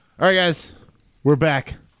All right, guys, we're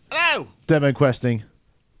back. Hello. Deadman Questing.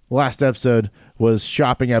 Last episode was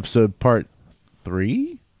shopping episode part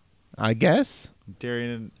 3, I guess.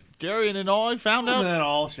 Darian and I found out. Wasn't that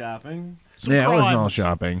all shopping? Yeah, it wasn't all crimes.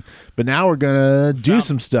 shopping. But now we're going to do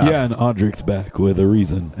some stuff. Yeah, and Audric's back with a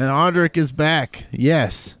reason. And Audric is back.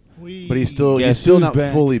 Yes. But he's still Guess not who's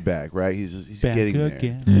back? fully back, right? He's Back getting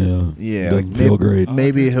again. there. Yeah. He doesn't feel great.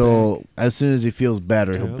 Maybe Audric's he'll, as soon as he feels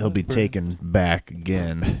better, he'll be taken back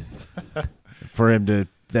again. For him to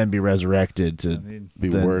then be resurrected to Be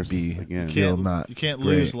then worse be again. feel not You can't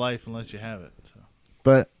great. lose life unless you have it. So.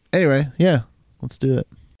 But anyway, yeah, let's do it.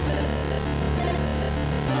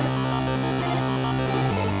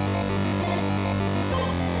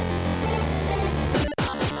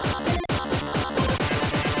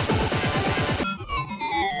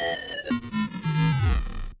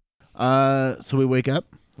 So we wake up,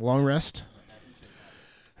 long rest.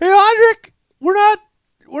 Hey, Audric, we're not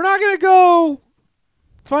gonna go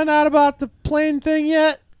find out about the plane thing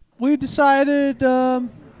yet. We decided,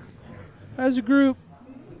 as a group,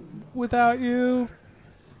 without you,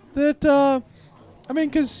 that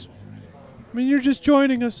because you're just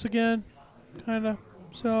joining us again, kind of.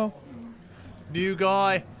 So New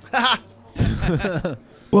guy.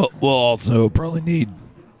 Well, we'll also probably need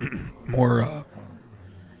more.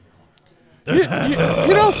 you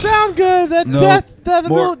don't sound good. That No, death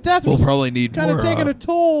more, death we'll was probably need kind more. of taking a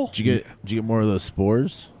toll. Did you get more of those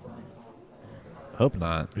spores? Hope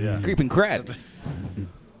not. Yeah. Creeping crab.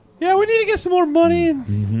 Yeah, we need to get some more money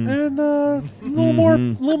and a little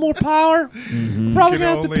more power. We're probably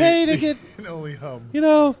gonna have to pay to get only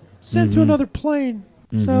hum. sent to another plane.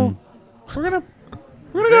 So we're gonna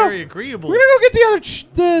Very go. agreeable. We're gonna go get the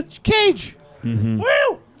other the cage.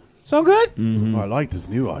 Woo! Sound good? Oh, I like this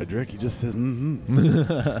new Audric. He just says, Yeah,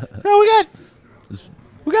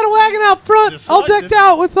 we got a wagon out front, Just all slice decked it.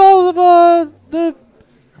 out with all of the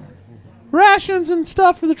rations and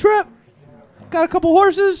stuff for the trip. Got a couple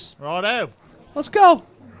horses. Righto. Let's go.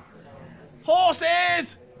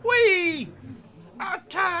 Horses! Wee!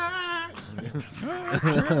 Attack!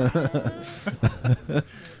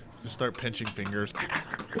 Just start pinching fingers.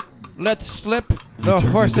 Let's slip the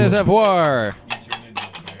horses of war.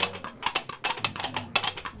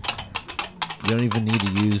 You don't even need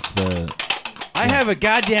to use the. I have a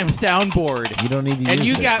goddamn soundboard. You don't need to And use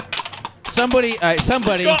you it. got somebody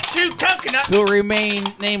Got 2 coconuts! who will remain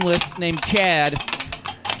nameless named Chad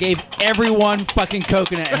gave everyone fucking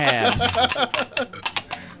coconut halves.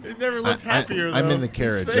 It never looked I- happier, though. I'm in the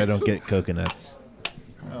carriage. His I don't face. get coconuts.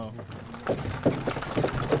 Oh.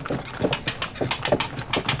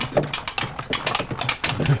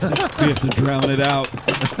 We have to drown it out.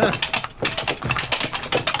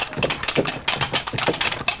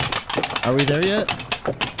 Are we there yet?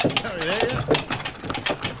 Oh, yeah.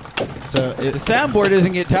 So The soundboard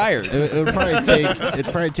doesn't get tired. it would probably take. It'd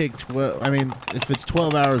probably take 12. I mean, if it's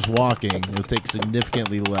 12 hours walking, it'll take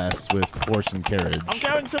significantly less with horse and carriage. I'm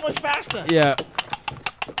going so much faster. Yeah.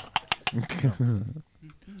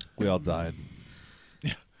 we all died.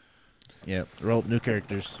 Yeah. Roll new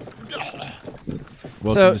characters.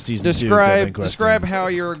 Welcome So to season 2. describe how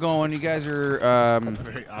you're going. You guys are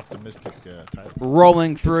Very optimistic type.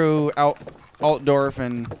 rolling through Altdorf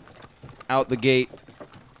and out the gate.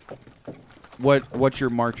 What's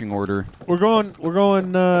your marching order? We're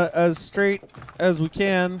going as straight as we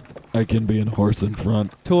can I can be a horse in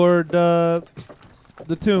front toward the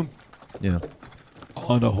tomb. Yeah.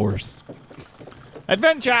 on a horse.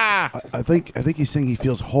 Adventure! I think he's saying he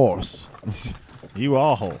feels hoarse. You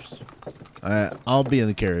are horse. I'll be in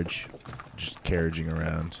the carriage, just carriaging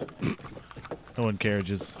around. No one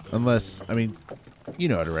carriages. Unless, I mean, you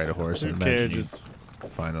know how to ride a horse. They're And imagine carriages. you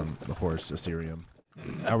fine on the horse Assyrium.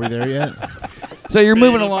 Are we there yet? So you're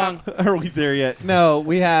moving along. Are we there yet? No,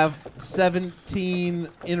 we have 17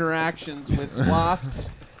 interactions with wasps,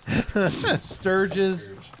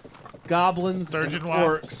 sturges, goblins, Sturgeon and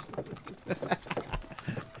wasps. orcs.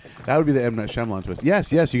 That would be the M. Night Shyamalan twist.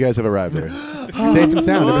 Yes, you guys have arrived there. Safe and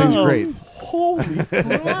sound. Everything's great. Holy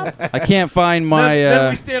crap! I can't find my. then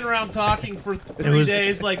we stand around talking for 3 was-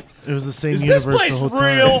 days. Like, It was the same is this universe place the whole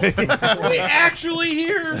real? time. Are we actually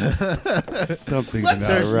here? Something's Let's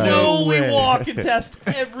not right. slowly way. walk and test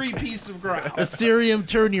every piece of ground. Assyrium,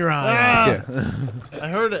 turn your eye. Ah, I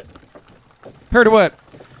heard it. Heard of what?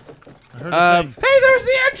 I heard a thing. Hey, there's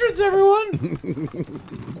the entrance,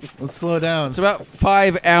 everyone! Let's slow down. It's about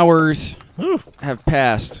 5 hours have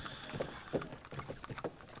passed,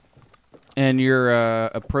 and you're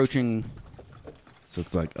approaching So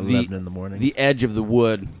it's like 11 in the morning. the edge of the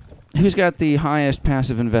wood. Who's got the highest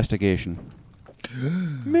passive investigation?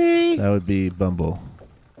 Me. That would be Bumble.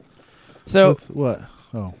 So, With what?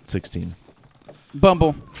 Oh, 16.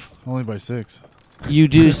 Bumble, only by 6. you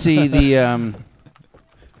do see the.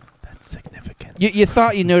 That's significant. You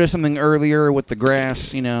thought you noticed something earlier with the grass,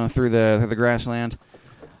 through the grassland.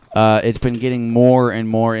 It's been getting more and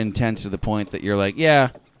more intense to the point that you're like, yeah,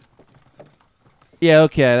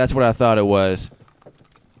 okay, that's what I thought it was.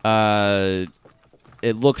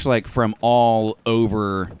 It looks like from all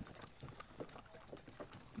over,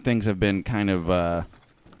 things have been kind of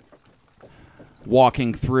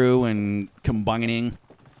walking through and combining,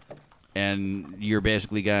 and you're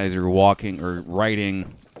basically guys are walking or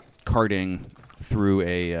riding, carting through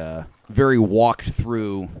a very walked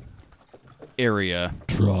through area.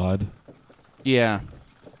 Trod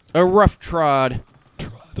A rough trod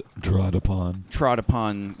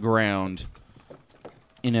upon ground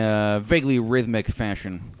in a vaguely rhythmic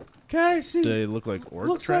fashion. Okay, see, Do they look like orc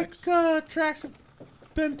looks tracks? like tracks have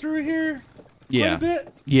been through here Yeah. quite a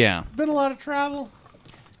bit. Yeah. Been a lot of travel.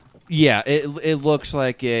 Yeah, it looks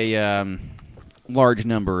like a large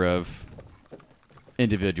number of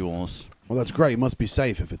individuals. Well, that's great. It must be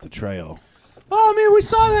safe if it's a trail. Well, I mean, we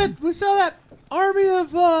saw that army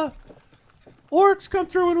of orcs come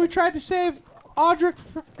through when we tried to save Audric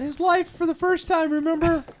his life for the first time.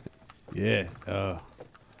 Remember? Yeah.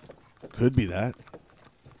 Could be that.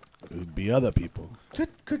 Could be other people.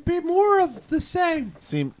 Could be more of the same.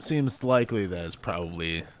 Seems likely that it's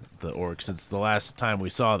probably the orcs, since the last time we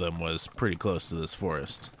saw them was pretty close to this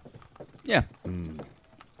forest. Yeah.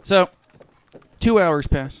 So, 2 hours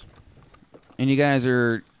pass, and you guys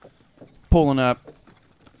are pulling up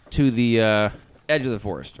to the edge of the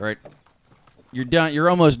forest. Right? You're done. You're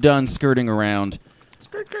almost done skirting around.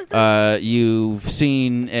 You've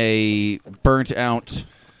seen a burnt out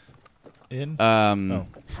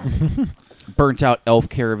burnt out elf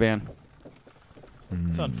caravan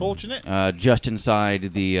It's unfortunate. just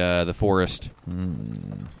inside the forest.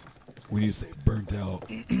 When you say burnt out,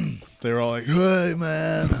 They were all like, "Hey,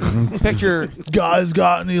 man, Picture guys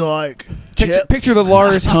got any chips?" picture the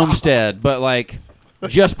Lars homestead, but like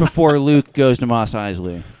just before Luke goes to Mos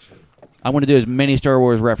Eisley. I want to do as many Star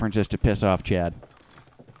Wars references to piss off Chad.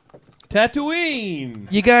 Tatooine.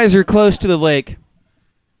 You guys are close to the lake,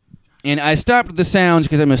 and I stopped the sounds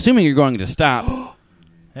because I'm assuming you're going to stop.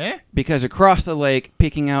 Eh? Because across the lake,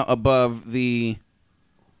 peeking out above the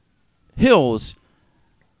hills,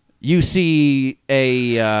 you see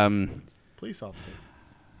a Police officer.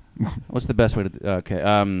 what's the best way to okay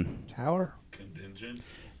Tower.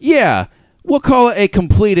 yeah, we'll call it a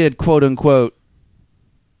completed quote unquote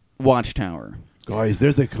watchtower. Guys,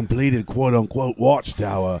 there's a completed quote-unquote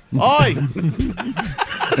watchtower. Oi!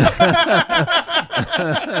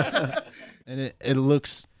 And it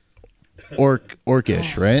looks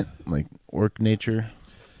orcish, right? Like orc nature,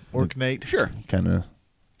 Orc-nate. Sure. kind of.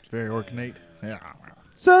 Very orc-nate. Yeah.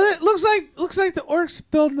 So it looks like the orcs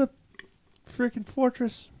building a freaking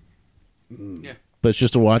fortress. But it's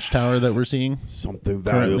just a watchtower that we're seeing. Something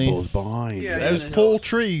Currently- valuable is behind. Yeah. There's pole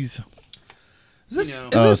trees. Is this You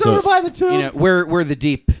know. is this Oh, over so- by the tomb? Where the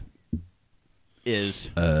deep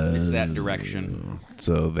is. It's that direction.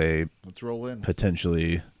 So they Let's roll in.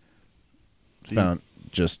 potentially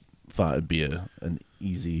thought it'd be an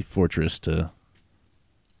easy fortress to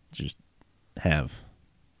just have.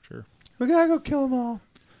 Sure. We gotta go kill them all.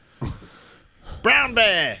 Brown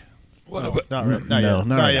bear. what No, not right. Not No, yet. not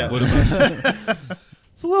Not right yet. about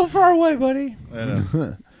It's a little far away, buddy. I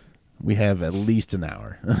know. We have at least an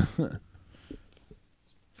hour.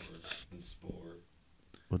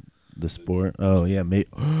 The sport? Oh yeah, maybe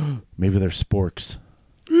they're sporks.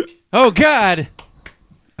 Oh God!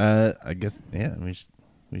 I guess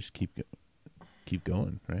we just keep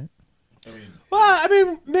going, right? Well, I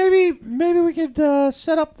mean, maybe we could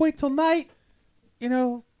set up, wait till night.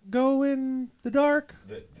 Go in the dark.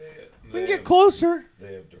 We can get closer.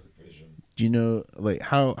 Do you know like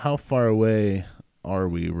how far away are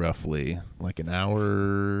we roughly? Like an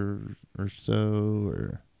hour or so,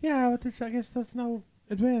 or Yeah, but I guess that's no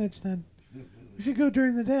advantage then. We should go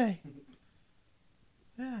during the day.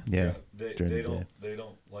 Yeah. yeah, They during the don't day. they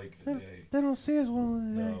don't like the day. They don't see us well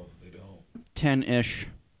in the day. No, they don't. 10-ish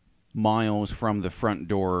miles from the front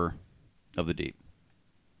door of the deep.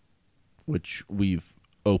 Which we've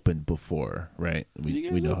opened before, right? you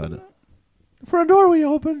guys We know how open to. The front door we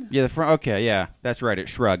opened. Yeah, the front. Okay, yeah, that's right. It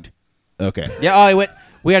shrugged. Okay. Yeah.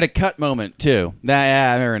 We had a cut moment too.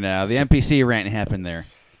 I remember now. The NPC rant happened there.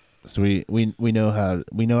 So we know how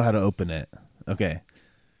to open it. Okay.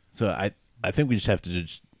 So I think we just have to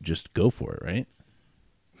just go for it, right?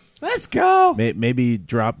 Let's go. Maybe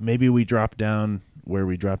we drop down where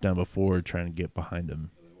we dropped down before, trying to get behind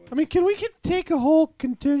him. I mean, can we take a whole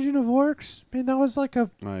contingent of orcs? I mean, that was like I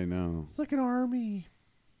know. it's like an army.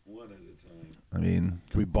 One at a time. I mean,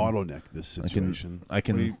 Can we bottleneck this situation? I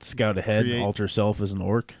can We scout ahead, create- alter self as an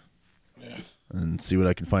orc, and see what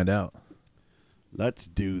I can find out. Let's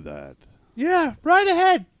do that. Yeah, right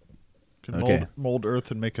ahead. Can Okay. mold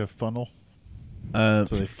earth and make a funnel Uh,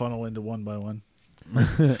 so they funnel into one by one.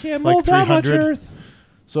 Can't Like mold that much 300. earth.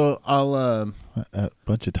 so I'll. A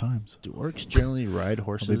bunch of times. Do orcs generally ride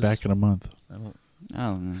horses? I'll be back in a month. I don't. I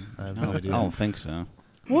don't know. I have I no don't, idea. I don't think so.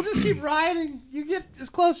 We'll just keep riding. You get as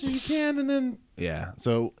close as you can, and then Yeah.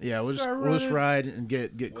 So yeah, we'll just Start we'll just running. ride and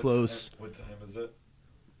get close. What time is it?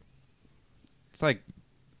 It's like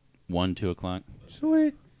 1, 2 o'clock.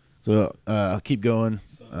 sweet. So I'll keep going.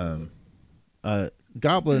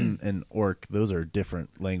 Goblin and orc, those are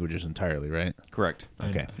different languages entirely, right? Correct.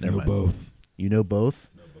 Okay, I never know mind. both. You know both.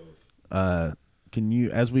 Can you,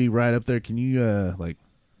 as we ride up there, can you like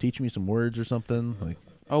teach me some words or something? Like,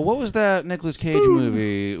 Oh, what was that Nicolas Cage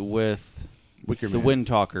movie with Wicker the Man. Wind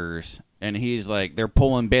Talkers? And he's like, they're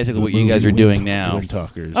pulling basically The what you guys are movie doing Wind now. wind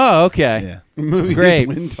talkers. Oh, okay. Yeah. Movie Great. is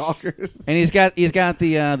Wind Talkers. And he's got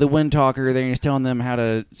the Wind Talker there, and he's telling them how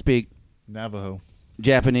to speak Navajo.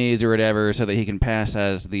 Japanese or whatever, so that he can pass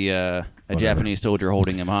as a Japanese soldier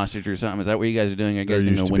holding him hostage or something. Is that what you guys are doing? Are you guys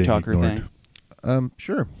They're doing used a to Wind being Talker ignored. thing?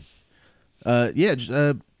 Sure.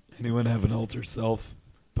 Yeah. Anyone have an alter self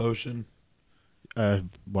potion?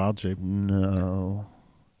 Wild shape. No.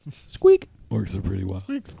 Squeak. Orcs are pretty wild.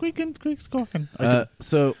 Squeak, squeaking, squeak, squawking.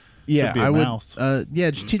 So yeah, Could be a I would. mouse.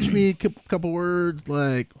 Yeah, just teach me a couple words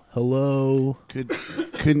like hello.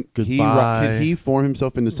 Couldn't he? Goodbye. Could he form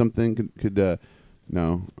himself into something?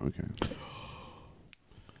 No. Okay.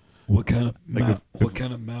 What kind of Like mount? What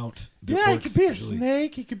kind of mount? Do Yeah, he orcs could be a usually-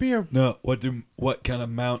 snake. He could be a. No, what kind of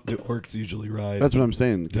mount do orcs usually ride? That's what I'm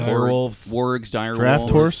saying. Direwolves. Wargs, direwolves. Draft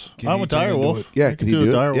horse. Can I'm you a turn into direwolf. it? Yeah, I could could he do a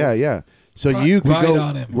it? direwolf. Yeah. So you could Ride go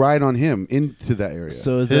on him. ride on him into that area.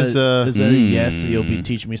 So is His, that a yes? Mm. You'll be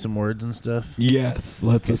teaching me some words and stuff. Yes,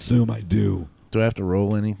 let's assume I do. Do I have to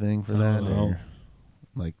roll anything for I that, don't know. or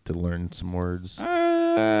like to learn some words?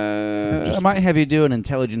 I might have you do an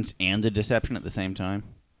intelligence and a deception at the same time.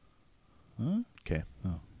 Okay.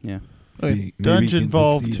 Yeah. Wait, Maybe he Dungeon can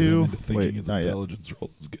Evolve deceive 2. him into thinking Wait, his not yet. intelligence roll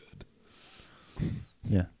is good.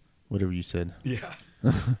 Yeah. Whatever you said. Yeah.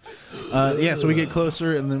 Yeah. So we get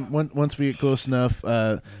closer, and then once we get close enough,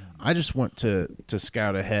 I just want to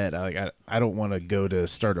scout ahead. I don't want to go to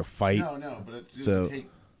start a fight. no, but So- it'd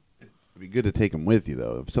be good to take him with you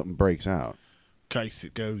though if something breaks out. Case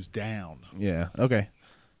it goes down. Yeah. Okay.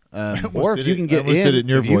 Or if did you it- can I get almost in, did it in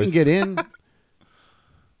your if you voice. can get in.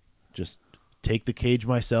 Just take the cage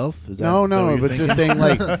myself. Is that No, is that what no, you're but thinking? just saying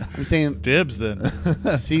like I'm saying Dibs then.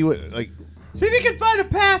 see what like See if you can find a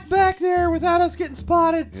path back there without us getting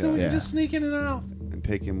spotted, so we Yeah. can just sneak in and out. and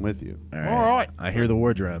take him with you. All right. I hear the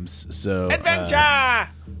war drums. So Adventure!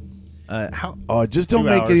 how Oh, just don't 2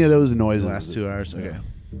 make any of hours. those noises. the last 2 hours? Okay.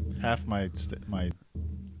 Half my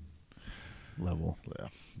Level.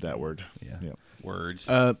 that word. Yeah. Yep. Words.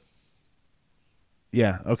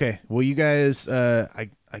 Yeah. Okay. Well, you guys, I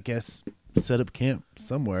guess, set up camp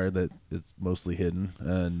somewhere that is mostly hidden,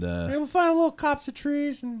 and Maybe we'll find a little copse of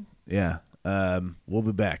trees and. yeah, we'll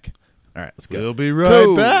be back. All right, let's go. We'll be right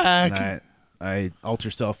Cool. back. And I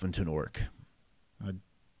alter self into an orc.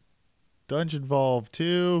 Dungeon Evolve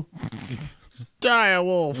 2. Dire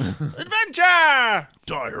Wolf. Adventure!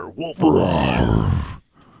 Dire wolf. All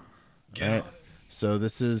right. So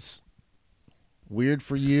this is weird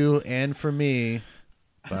for you and for me.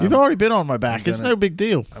 but You've I'm- already been on my back. It's gonna- no big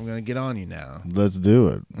deal. I'm gonna get on you now. Let's do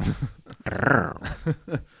it.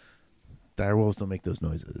 Dire wolves don't make those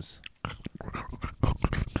noises.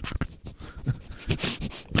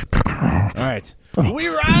 All right. We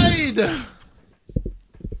ride!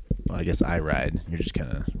 Well, I guess I ride. You're just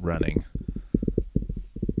kind of running.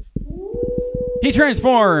 He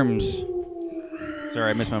transforms. Sorry,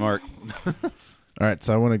 I missed my mark. All right.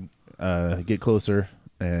 So I want to get closer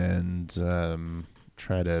and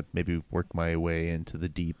try to maybe work my way into the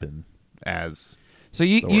deep and as. So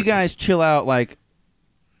you orc. guys chill out like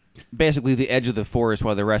basically the edge of the forest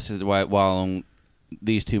while the rest of while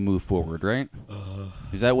these two move forward, right?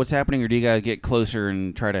 Is that what's happening, or do you guys get closer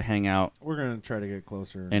and try to hang out We're gonna try to get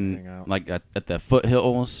closer and hang and out. like at the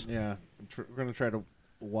foothills? Yeah, we're gonna try to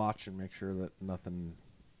watch and make sure that nothing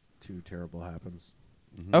too terrible happens.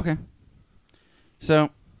 Okay. So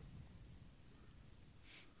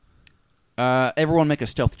everyone make a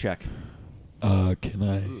stealth check. Can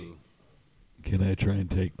I try and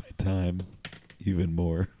take my time even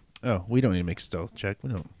more? Oh, we don't need to make a stealth check. We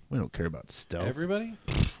don't care about stealth. Everybody?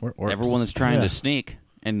 We're orcs. Everyone that's trying Yeah. to sneak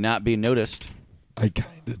and not be noticed. I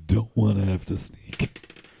kind of don't want to have to sneak.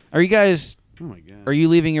 Are you guys? Oh my god. Are you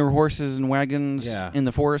leaving your horses and wagons Yeah. in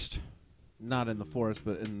the forest? Not in the forest,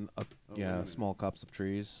 but in small copse of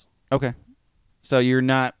trees. Okay. So you're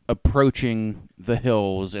not approaching the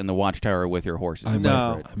hills and the watchtower with your horses. I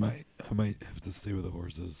No. might have to stay with the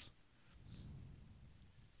horses.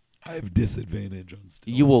 I have disadvantage on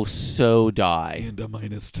stealth. You will so die. And a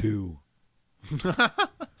 -2. I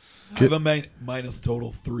have a minus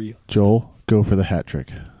total 3. On Joel, go for the hat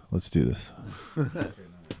trick. Let's do this. stealth.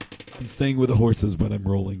 I'm staying with the horses, but I'm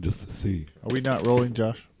rolling just to see. Are we not rolling,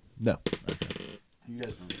 Josh? No.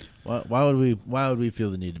 Why would we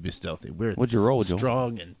feel the need to be stealthy? We're What'd you roll, Joel?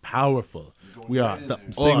 strong and powerful. We are the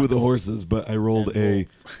I'm staying with the orcs. horses, but I rolled a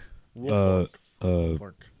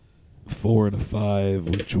 4 and a 5,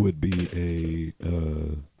 which would be a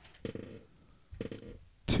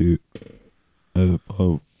 2. I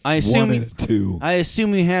 1 assume and a 2. I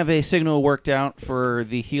assume you have a signal worked out for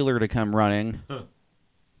the healer to come running.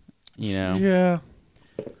 You know, Yeah.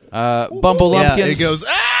 Bumble Yeah, Lumpkins. it goes.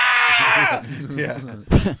 Ah!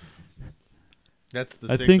 That's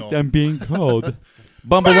the signal. being called.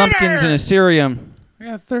 Bumble Lumpkins and Assyrium. I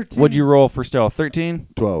got 13. What'd you roll for stealth? 13?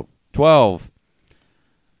 12. 12.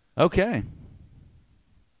 Okay.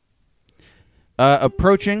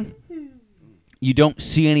 Approaching. You don't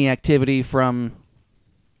see any activity from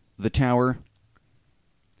the tower.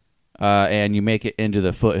 And you make it into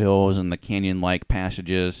the foothills and the canyon-like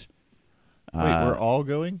passages. Wait, we're all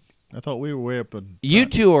going? I thought we were way up in. You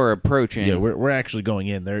two are approaching. Yeah, we're actually going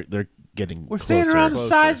in. They're getting. We're staying closer. around the Closer.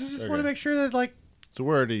 sides. We just want Okay. to make sure that, like, So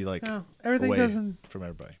we're already like everything away doesn't. from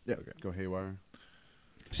everybody. Yeah. Go haywire.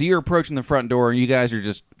 So you're approaching the front door, and you guys are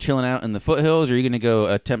just chilling out in the foothills, or are you going to go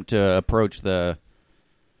attempt to approach the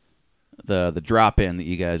drop-in that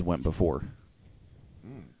you guys went before?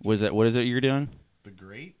 What is it you're doing? The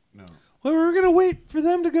great? No. Well, we're gonna wait for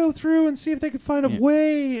them to go through and see if they can find a Yeah.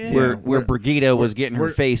 way. in. Where Brigida was getting her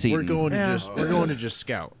face eaten. We're going to Yeah. just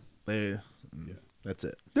scout. That's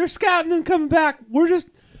it. They're scouting and coming back. We're just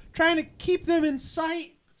trying to keep them in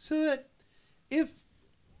sight so that if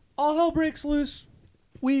all hell breaks loose,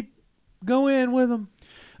 we go in with them.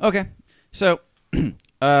 Okay. So,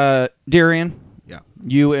 Darian, Yeah.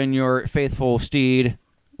 you and your faithful steed,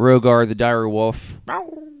 Rogar the dire wolf,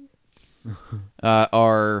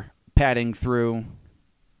 are padding through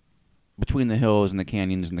between the hills and the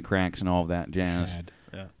canyons and the cracks and all of that jazz.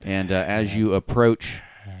 Yeah. And as you approach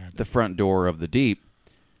the front door of the deep,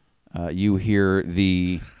 you hear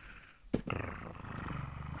the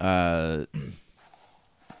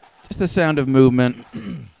just the sound of movement.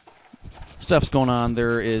 Stuff's going on.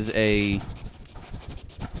 There is a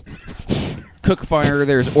cook fire.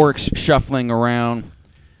 There's orcs shuffling around.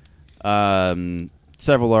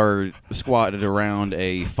 Several are squatted around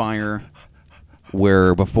a fire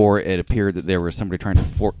where before it appeared that there was somebody trying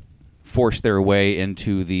to force their way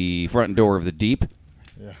into the front door of the deep.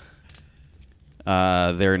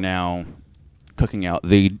 They're now cooking out.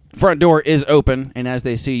 The front door is open, and as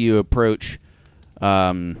they see you approach,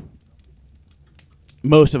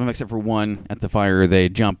 most of them except for one at the fire, they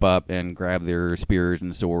jump up and grab their spears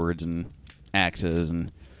and swords and axes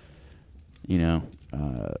and, and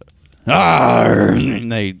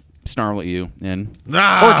they snarl at you in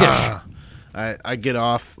Orcish. I get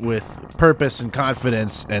off with purpose and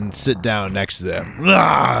confidence and sit down next to them.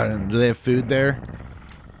 And do they have food there?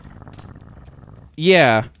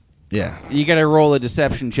 Yeah. Yeah. You got to roll a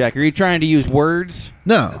deception check. Are you trying to use words?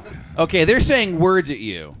 No. Okay, they're saying words at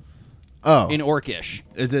you Oh. in Orcish.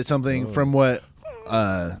 Is it something from what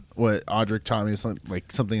Audric taught me?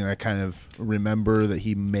 Something that I kind of remember that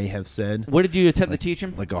he may have said? What did you attempt to teach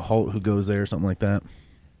him? Like a halt who goes there or something like that?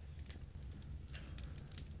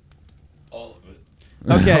 All of it.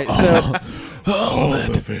 Okay, so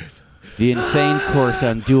the insane course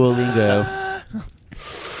on Duolingo.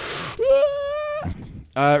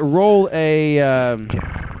 Roll a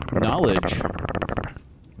knowledge,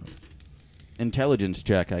 intelligence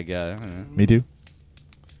check. I guess. Me too.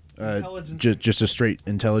 Intelligence. Just a straight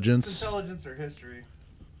intelligence. Intelligence or history.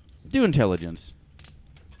 Do intelligence.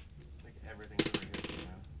 Like everything's over history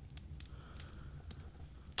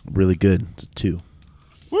now. Really good. It's a 2.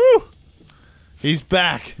 Woo! He's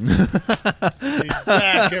back. He's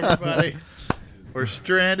back, everybody. We're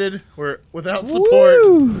stranded. We're without support.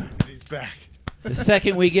 And he's back. The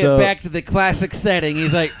second we get So- back to the classic setting,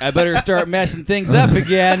 he's like, "I better start messing things up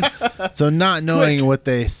again." So not knowing what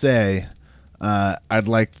they say, I'd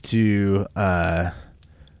like to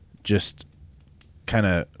just kind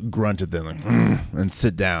of grunt at them like, and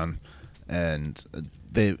sit down. And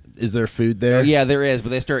is there food there? Yeah, there is, but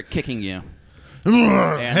they start kicking you.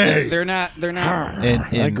 And they're not.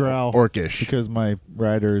 I growl Orcish. because my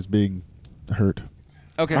rider is being hurt.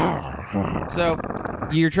 Okay. So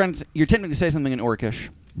you're attempting to say something in Orcish.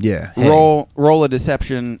 Yeah. Roll a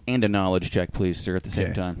deception and a knowledge check, please, sir, at the same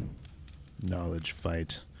Okay. time. Knowledge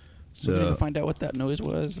fight. So we need to So find out what that noise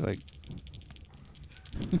was. Like,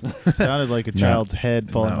 Sounded like a child's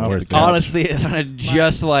head falling not off worth the it. couch. honestly, it sounded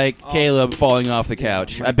just like Caleb falling off the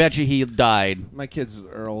couch. I bet you he died. My kids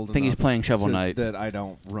are old I think he's enough playing Shovel Knight. that I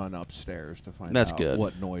don't run upstairs to find That's out good.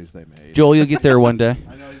 what noise they made. Joel, you'll get there one day.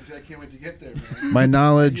 I know. I can't wait to get there, man. my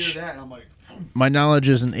knowledge. that, I'm like, My knowledge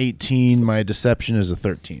is an 18. My deception is a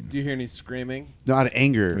 13. Do you hear any screaming? no, out of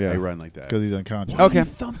anger, Yeah. I run like that. Because he's unconscious. Okay.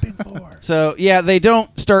 Thumping for. So yeah, they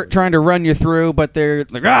don't start trying to run you through, but they're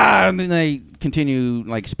like and then they continue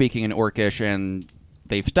like speaking in Orcish, and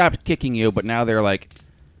they've stopped kicking you, but now they're like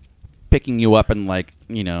picking you up and like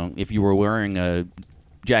if you were wearing a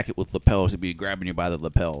jacket with lapels, they'd be grabbing you by the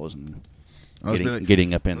lapels and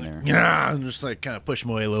getting up in there. Yeah, and just like kind of push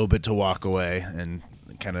them away a little bit to walk away and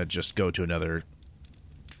kind of just go to another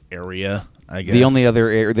area, I guess. The only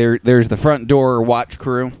other there's the front door watch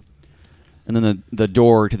crew, and then the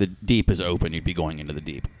door to the deep is open. You'd be going into the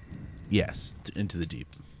deep. Yes, into the deep.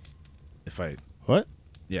 If I... What?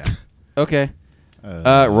 Yeah. Okay.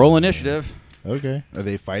 Roll initiative. Okay. Are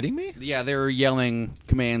they fighting me? Yeah, they're yelling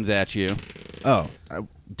commands at you. Oh.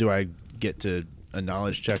 Do I get to a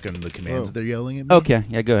knowledge check on the commands they're yelling at me? Okay,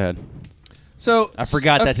 yeah, go ahead. So I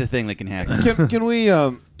forgot that's a thing that can happen. Can we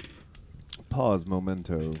pause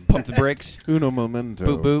momento? Pump the brakes. Uno momento.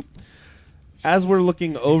 Boop boop. As we're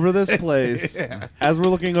looking over this place,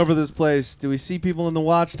 do we see people in the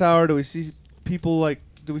watchtower? Do we see people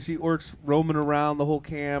do we see orcs roaming around the whole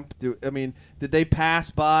camp? Did they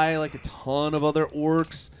pass by like a ton of other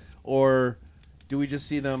orcs, or do we just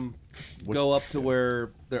see them go up to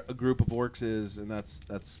where a group of orcs is, and that's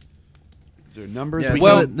Is there numbers? Yeah, we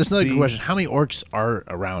well, can that's another see? good question. How many orcs are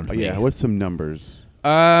around Oh, me? yeah, what's some numbers?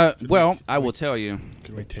 Well, I will tell you.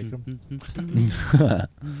 Can we take them?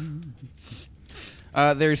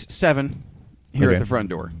 There's 7 here Okay. at the front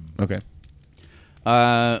door. Okay.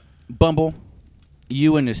 Bumble,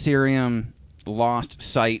 you and Assyrium lost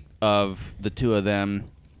sight of the two of them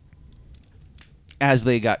as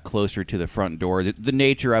they got closer to the front door. The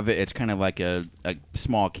nature of it's kind of like a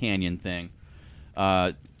small canyon thing.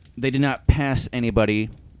 They did not pass anybody,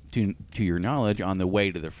 to your knowledge, on the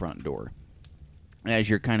way to the front door. As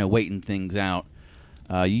you're kind of waiting things out,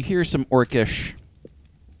 you hear some Orcish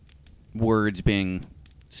words being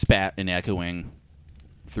spat and echoing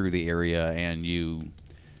through the area, and you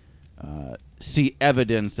see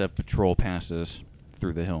evidence of patrol passes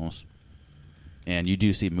through the hills, and you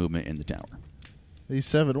do see movement in the tower. These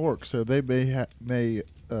 7 orcs, so they may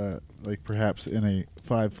like perhaps in a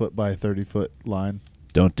 5-foot by 30-foot line.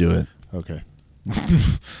 Don't do it. Okay.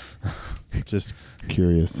 Just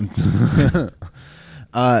curious.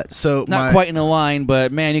 So Not quite in a line,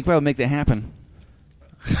 but man, you could probably make that happen.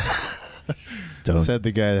 Don't. Said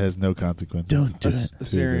the guy that has no consequences. Don't do it.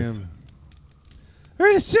 Assyrium? All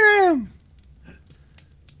right, Assyrium.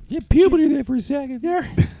 Get puberty there for a second. You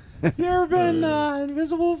ever been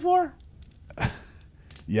invisible before?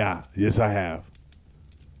 Yeah, yes, I have.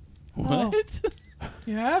 What?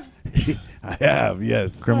 You have? I have,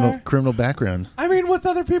 yes. Criminal background. I mean, with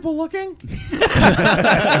other people looking?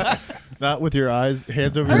 Not with your eyes,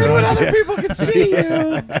 hands over I your mean, when eyes. other people can see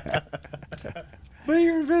you, but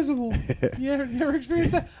you're invisible. You ever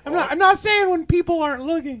experienced that? I'm not saying when people aren't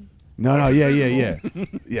looking. No, yeah.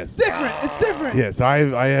 Yes. Different. It's different. Yes, I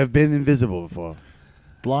have been invisible before.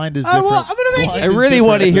 Blind is I'm different. gonna make Blind I is really different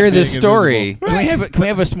want to than hear being this story. invisible. Can we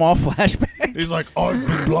have a small flashback? He's like, I've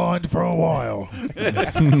been blind for a while.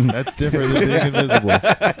 That's different than being invisible.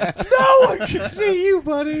 No one can see you,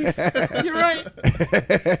 buddy. You're right.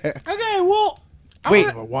 Okay, well.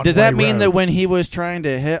 Wait, one-way does that mean road. that when he was trying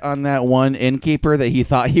to hit on that one innkeeper that he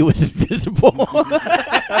thought he was invisible?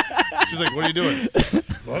 She's like, what are you doing?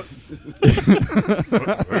 What?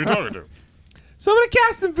 Who are you talking to? So I'm gonna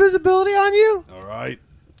cast invisibility on you. All right.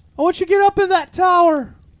 I want you to get up in that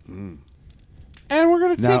tower, and we're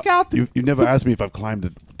gonna Now, take out the. you've never asked me if I've climbed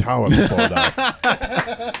a tower before,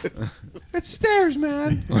 though. It's stairs,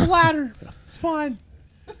 man. It's a ladder. It's fine.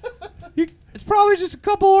 It's probably just a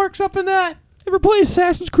couple orcs up in that. Ever play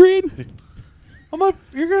Assassin's Creed?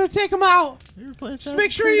 You're gonna take them out. You're playing Just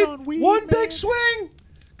make sure you one big swing,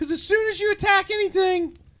 because as soon as you attack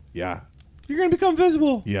anything, Yeah, you're gonna become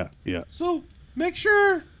visible. yeah. So make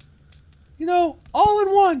sure, all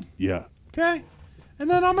in one. Yeah. Okay, and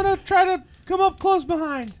then I'm gonna try to come up close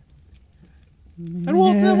behind, and then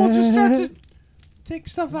we'll just start to take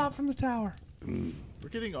stuff out from the tower. We're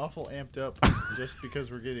getting awful amped up just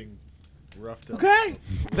because we're getting roughed up. Okay.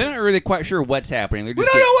 They're not really quite sure what's happening. They're We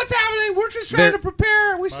just don't know what's happening. We're just trying They're- to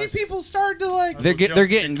prepare. We see people start to like. they're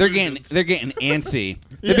getting antsy.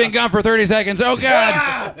 They've been gone for 30 seconds. Oh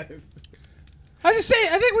God! I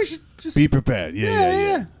think we should just. Be prepared.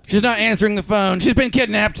 Yeah. She's not answering the phone. She's been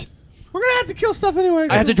kidnapped. We're gonna have to kill stuff anyway.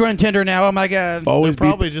 I have to join Tinder now. Oh my God! Always They're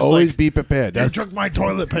probably be, just always like, be prepared. You That's, took my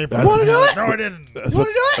toilet paper. that's- Want to do it? No, I didn't. that's You what,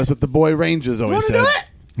 wanna do it? that's what the boy Rangers You always want to said.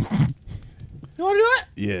 do it? You want to do it?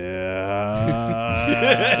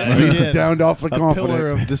 Yeah. You sound awfully A pillar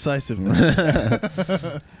confident. of decisiveness.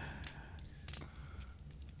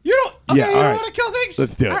 You don't. Okay, Yeah, you all don't right. want to kill things.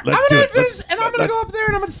 Let's do it. I'm Let's gonna do it. invis, Let's- and I'm gonna go let's- up there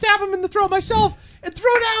and I'm gonna stab him in the throat myself and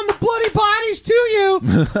throw down the bloody bodies to you,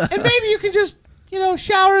 and maybe you can just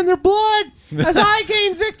shower in their blood as I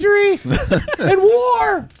gain victory in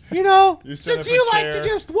war. You set Since up a you like to chair.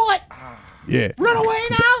 just what Yeah. run away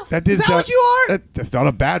now. That did Is that sound- what you are? That's not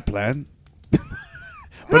a bad plan.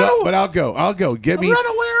 Run away. But I'll go. I'll go. Get me.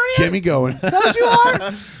 Runaway area? Get me going. Is that what you are?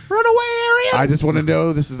 Runaway area? I just want to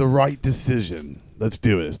know this is the right decision. Let's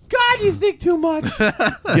do it. God, you think too much.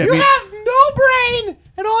 Get You me. have no brain,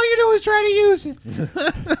 and all you do is try to use it.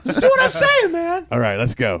 Just do what I'm saying, man. All right,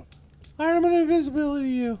 let's go. All right, I'm going to invisibility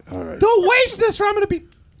you. All right. Don't waste this, or I'm going to be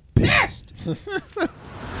pissed.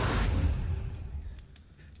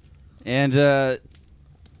 And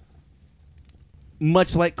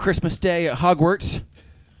much like Christmas Day at Hogwarts,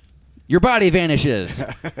 your body vanishes.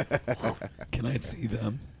 Can I see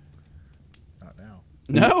them? Not now.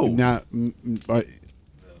 No. Now, They're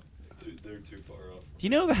too far off. Do you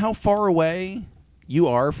know how far away you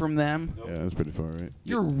are from them? yeah, that's pretty far, right?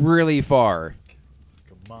 You're really far.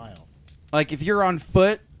 Like a mile. Like if you're on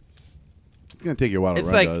foot, It's gonna take you a while to It's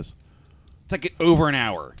run like- those. it's like over an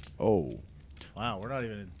hour. Oh, Wow, we're not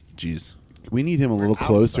even in. Jeez. we need him a little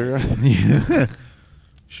closer.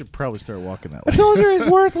 Should probably start walking that I way. told you he's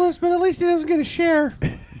worthless, but at least he doesn't get a share.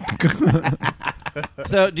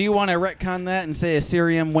 So do you want to retcon that and say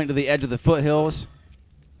Assyrium went to the edge of the foothills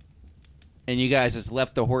and you guys just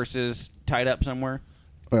left the horses tied up somewhere?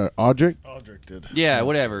 Audric, Aldrich did. Yeah,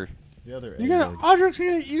 whatever. The other. You're gonna,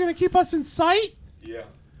 Audrich, you're gonna keep us in sight. Yeah.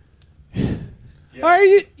 All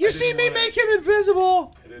right, you I see didn't me wanna- make him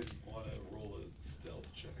invisible. I didn't want to roll a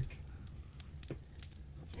stealth check.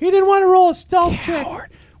 He didn't want to roll a stealth check.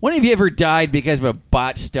 When have you ever died because of a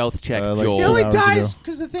bot stealth check, Like Joel? He only 2 hours dies ago.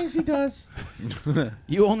 because the things he does.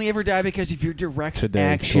 You only ever die because of your direct Today,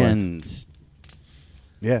 actions.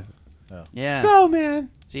 yeah. Yeah. Go, man.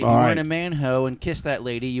 See, if you All weren't right. a manho and kissed that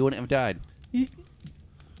lady, you wouldn't have died. You-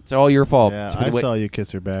 It's all your fault. Yeah, It's for I the way, saw you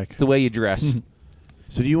kiss her back. it's the way you dress.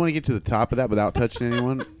 So do you want to get to the top of that without touching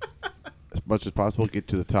anyone, as much as possible? Get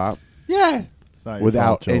to the top Yeah. It's not your without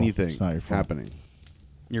fault, Joel. anything It's not your fault. happening.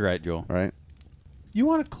 You're right, Joel. All right. You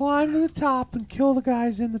want to climb to the top and kill the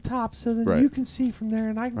guys in the top so that Right. you can see from there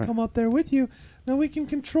and I can Right. come up there with you. Then we can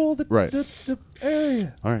control the, Right. the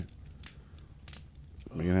area. All right.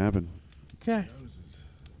 Make it happen. Okay.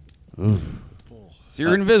 Oof. So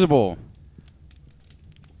you're invisible.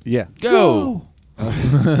 Yeah. Go.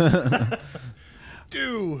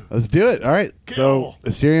 Let's do it. All right. So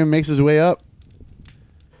Assyrian makes his way up.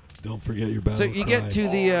 Don't forget your battle So you cry. get to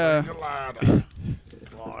the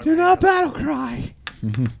Do not battle cry.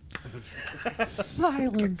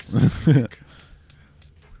 Silence.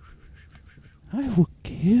 I will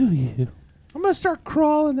kill you. I'm going to start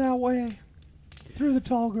crawling that way through the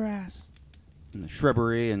tall grass. And the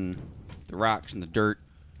shrubbery and the rocks and the dirt.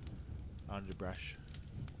 Underbrush.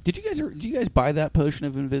 Did you guys buy that potion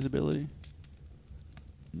of invisibility?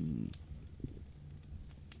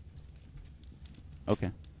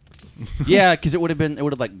 Okay. Yeah, because it would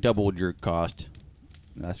have like doubled your cost.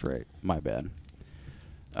 That's right. My bad.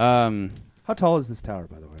 How tall is this tower,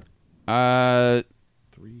 by the way?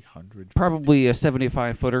 300. Probably a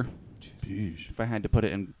 75-footer. Jeez. If I had to put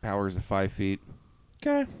it in powers of 5 feet.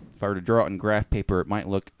 Okay. If I were to draw it in graph paper, it might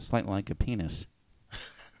look slightly like a penis.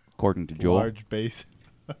 According to Joel. Large base.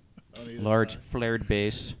 On either Large side. flared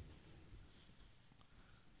base.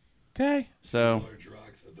 Okay. So, Large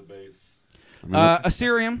rocks at the base.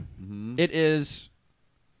 Assyrium, it is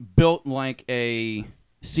built like a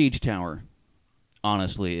siege tower.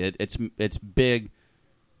 Honestly, it's big,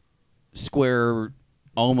 square,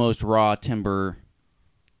 almost raw timber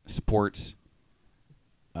supports.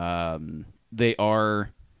 They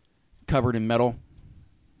are covered in metal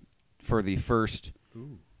for the first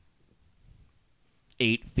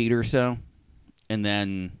 8 feet or so, and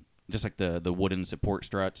then just like the wooden support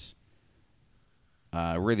struts.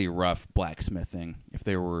 Really rough blacksmithing. If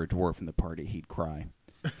there were a dwarf in the party, he'd cry.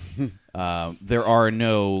 There are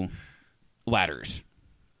no ladders.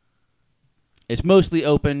 It's mostly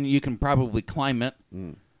open. You can probably climb it.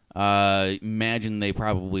 Imagine they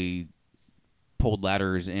probably pulled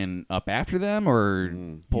ladders in up after them, or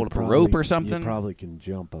pulled up a rope or something. You probably can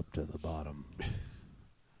jump up to the bottom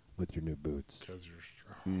with your new boots.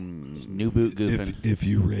 Just new boot goofing. If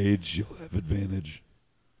you rage, you'll have advantage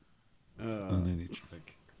on any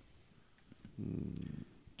check.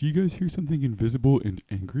 Do you guys hear something invisible and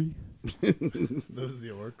angry? Those are the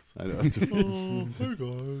orcs. I know. Hey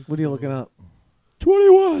guys. What are you looking up?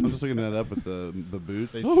 21. I'm just looking that up with the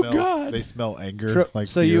boots. They Oh, smell, God. They smell anger. Sure. Like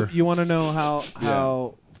So fear. you want to know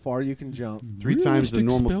how far you can jump? 3 times the Realistic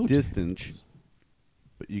normal spell distance,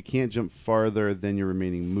 but you can't jump farther than your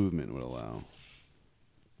remaining movement would allow.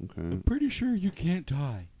 Okay. Pretty sure you can't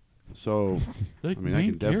die. So, Like I mean, I main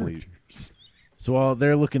can definitely. characters. So while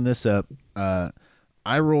they're looking this up,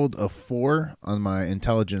 I rolled a 4 on my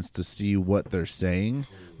intelligence to see what they're saying,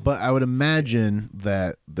 but I would imagine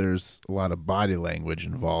that there's a lot of body language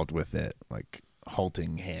involved with it, like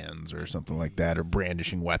halting hands or something like that, or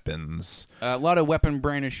brandishing weapons. A lot of weapon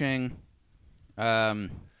brandishing. The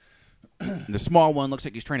small one looks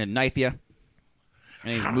like he's trying to knife you.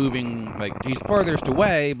 And he's moving, like, he's farthest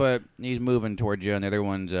away, but he's moving towards you. And the other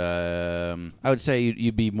one's, I would say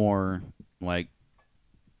you'd be more like,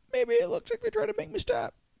 maybe it looks like they're trying to make me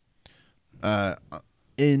stop.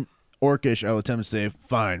 In Orcish, I'll attempt to say,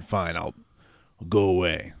 fine, I'll go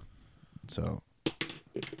away. So,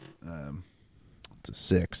 it's a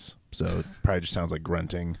 6, so it probably just sounds like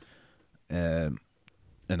grunting. And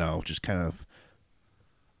I'll just kind of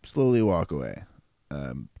slowly walk away,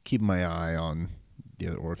 keeping my eye on the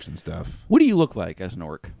other orcs and stuff. What do you look like as an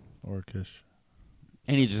orc? Orcish.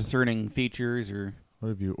 Any discerning features or? What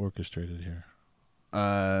have you orchestrated here?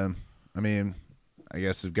 I mean, I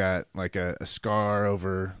guess I've got like a scar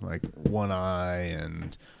over like one eye,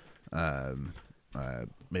 and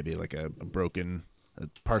maybe like a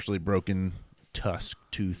partially broken tusk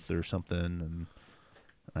tooth or something,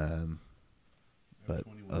 and but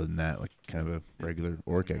other than that, like kind of a regular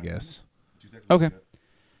orc, I guess. Okay.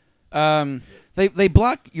 They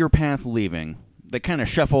block your path leaving. They kind of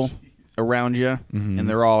shuffle around you, and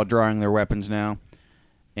they're all drawing their weapons now.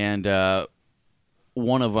 And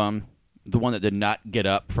one of them, the one that did not get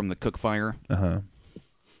up from the cook fire,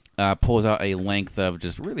 pulls out a length of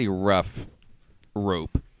just really rough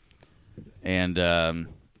rope, and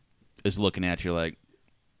is looking at you like,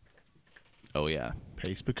 "Oh yeah."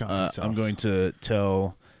 Paste pecan sauce. I'm going to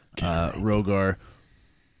tell Rogar,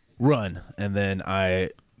 run, and then I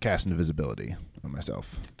cast invisibility on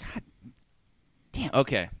myself. Damn.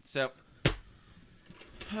 Okay, so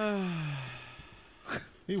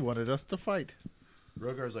He wanted us to fight.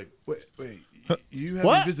 Rogar's like, wait, you have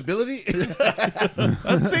What? invisibility?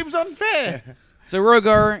 That seems unfair. so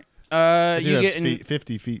Rogar, You you have get in,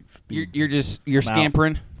 50 feet. you're I'm out.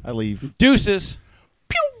 scampering. I leave. Deuces.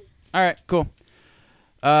 Pew! All right, cool.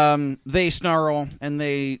 They snarl and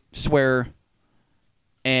they swear,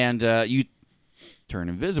 and you turn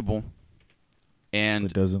invisible, and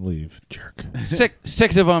It doesn't leave. Jerk.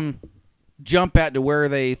 six of them jump at to where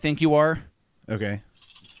they think you are. Okay.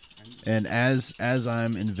 And as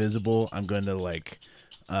I'm invisible, I'm going to like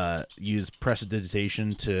use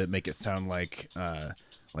prestidigitation to make it sound like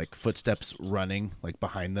footsteps running like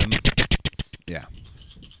behind them. Yeah.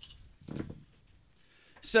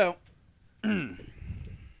 So, for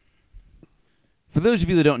those of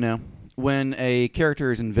you that don't know, when a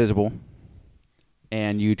character is invisible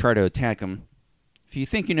and you try to attack them, if you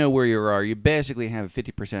think you know where you are, you basically have a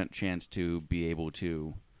 50% chance to be able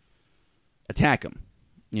to attack them,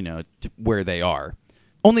 to where they are.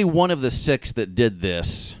 Only one of the 6 that did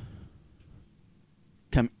this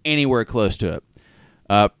come anywhere close to it.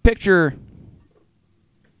 Picture,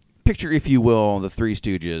 if you will, the Three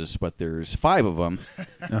Stooges, but there's 5 of them.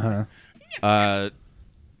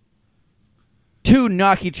 2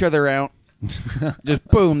 knock each other out. Just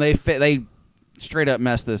boom, they straight up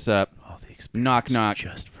mess this up. All the experience Knock.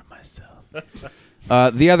 just for myself.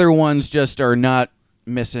 The other ones just are not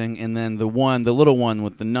missing, and then the little one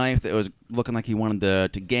with the knife that was looking like he wanted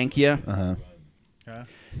to gank you.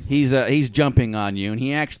 He's jumping on you, and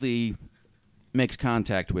he actually makes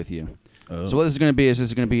contact with you. Oh. So what this is going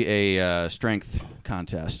to be a strength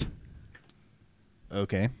contest.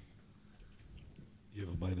 Okay. You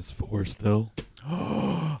have a -4 still.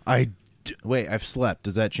 Wait, I've slept.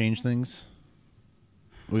 Does that change things?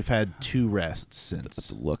 We've had 2 rests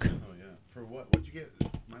since. Look. For what? What'd you get?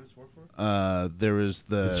 -4 for? There was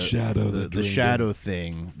The shadow the that drained shadow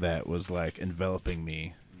thing that was like enveloping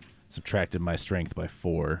me. Subtracted my strength by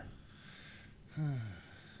 4.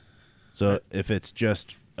 So if it's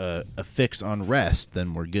just a fix on rest,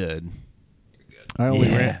 then we're good. I only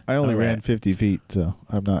Yeah. ran Alright. 50 feet, so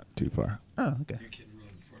I'm not too far. Oh, okay. You can run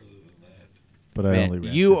farther than that. But I Man, only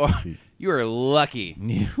ran you 50 are feet. you are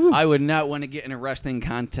lucky. I would not want to get in a wrestling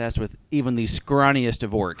contest with even the scrawniest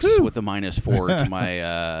of orcs with a -4 to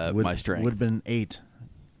my my strength. Would have been 8.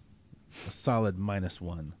 A solid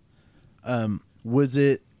 -1. Was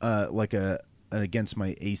it like an against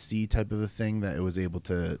my AC type of a thing that it was able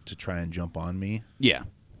to try and jump on me? Yeah.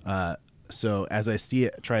 So as I see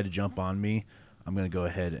it try to jump on me, I'm gonna go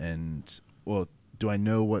ahead and do I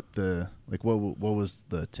know what the what was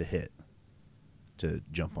the to hit to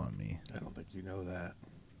jump on me? I don't think you know that.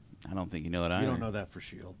 I don't think you know that either. You don't know that for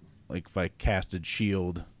shield. Like if I casted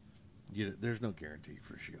shield, There's no guarantee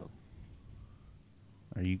for shield.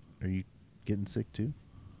 are you getting sick too?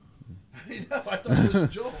 I thought it was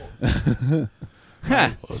Joel.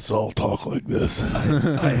 Let's all talk like this.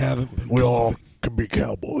 I haven't been We all coughing. can be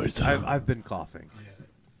cowboys. I've been coughing.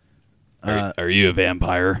 Are you a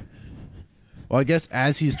vampire? Well, I guess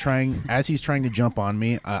as he's trying to jump on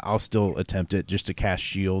me, I'll still attempt it just to cast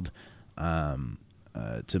shield,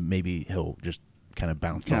 to maybe he'll just kind of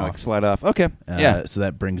bounce Kind of off. like slide off. Okay. Yeah. So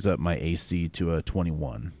that brings up my AC to a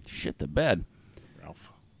 21. Shit the bed.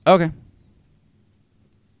 Ralph. Okay.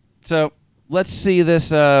 So let's see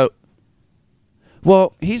this.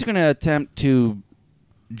 Well, he's going to attempt to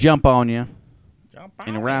jump on you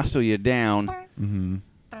and wrestle you down. Mm-hmm.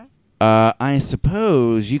 I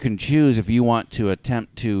suppose you can choose if you want to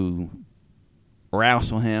attempt to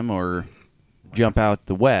wrestle him or jump out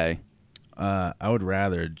the way. I would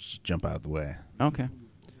rather just jump out of the way. Okay.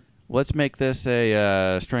 Let's make this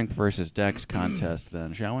a strength versus dex contest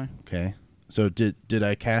then, shall we? Okay. So did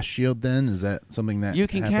I cast shield then? Is that something that You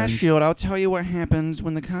can happens? cast shield. I'll tell you what happens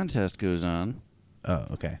when the contest goes on. Oh,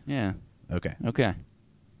 okay. Yeah. Okay. Okay.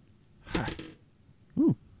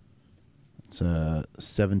 Ooh. It's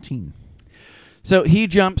 17. So he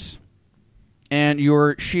jumps, and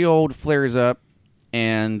your shield flares up,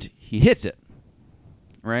 and he hits it.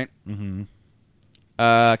 Right? Mm-hmm.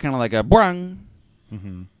 Kind of like a brung.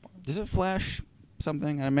 Mm-hmm. Does it flash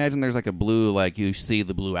something? I imagine there's like a blue, like you see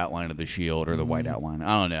the blue outline of the shield or the white outline.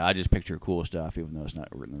 I don't know. I just picture cool stuff, even though it's not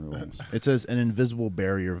written in the rules. It says an invisible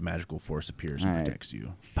barrier of magical force appears and All right. protects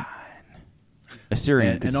you. Fine.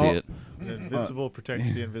 Assyrian And can see all- it. Invisible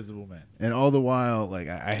protects the invisible man. And all the while, like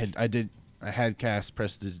I had cast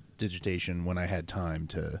prestidigitation when I had time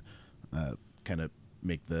to kind of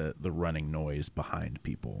make the running noise behind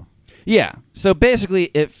people. Yeah. So basically,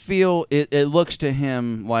 it looks to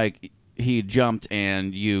him like he jumped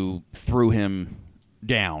and you threw him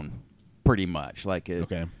down, pretty much. Like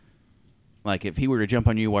Okay. like if he were to jump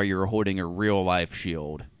on you while you were holding a real life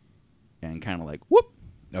shield, and kind of like whoop.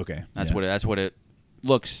 Okay. That's yeah. what it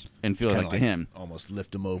looks and feels Kinda like to him. Almost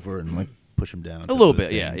lift him over and like push him down. A little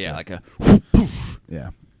bit, yeah, like a. yeah.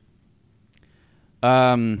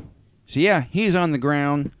 So yeah, he's on the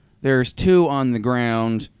ground. There's 2 on the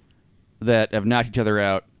ground that have knocked each other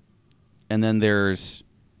out, and then there's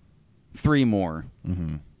 3 more,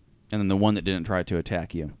 Mm-hmm. and then the one that didn't try to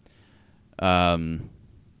attack you. Let's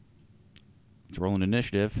roll an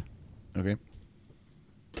initiative. Okay.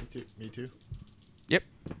 Me too. Yep.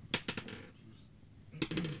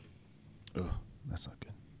 Ugh, that's not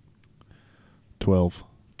good. 12.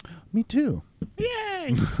 Me too.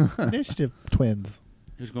 Yay! Initiative twins.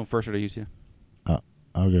 Who's going first, or do you two?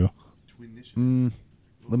 I'll go.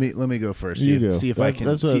 Let me go first. You See, go. see if I can.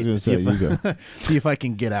 That's what I was gonna see say. if You I- see if I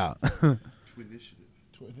can get out. Twin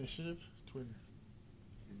initiative? Twin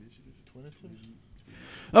initiative?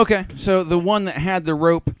 Okay, so the one that had the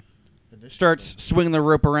rope starts swinging the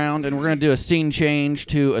rope around, and we're going to do a scene change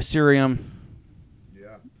to Assyrium.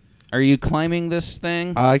 Yeah. Are you climbing this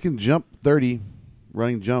thing? I can jump 30,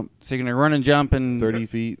 running jump So you're going to run and jump and 30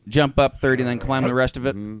 feet. jump up 30 and then climb the rest of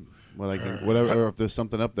it? Mhm. What I can, whatever. Or if there's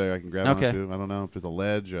something up there, I can grab Okay. onto. I don't know if there's a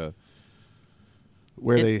ledge,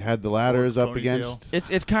 where they It's- had the ladders up Ponytail. against.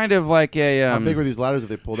 It's kind of like a... How big were these ladders that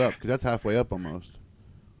they pulled up? Because that's halfway up almost.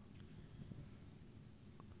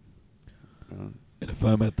 And if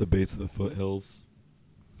I'm at the base of the foothills,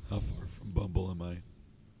 how far from Bumble am I?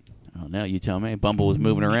 Oh, no, you tell me. Bumble was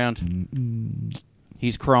moving around.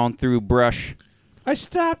 He's crawling through brush. I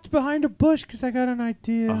stopped behind a bush because I got an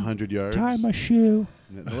idea. 100 yards. Tie my shoe.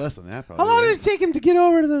 No, less than that, probably. How long right? did it take him to get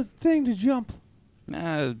over to the thing to jump?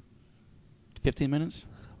 15 minutes?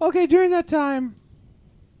 Okay, during that time,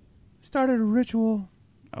 started a ritual.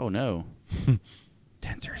 Oh, no.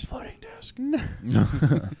 Tensor's floating disc.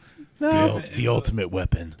 No, the ultimate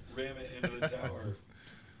weapon. Ram it into the tower.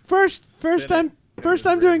 first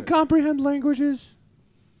time doing comprehend languages.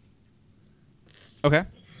 Okay.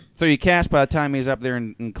 So you cast by the time he's up there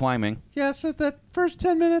and climbing. Yeah, so that first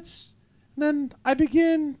 10 minutes, and then I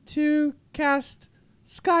begin to cast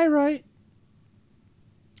Skywrite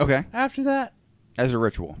Okay. after that As a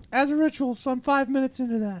ritual. as a ritual, so I'm 5 minutes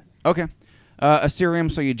into that. Okay. Assyrium,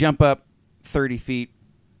 so you jump up 30 feet,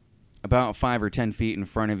 about 5 or 10 feet in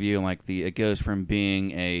front of you. Like it goes from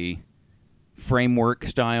being a framework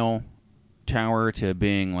style tower to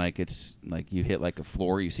being like it's like you hit like a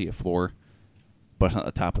floor. You see a floor, but it's not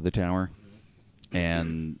the top of the tower.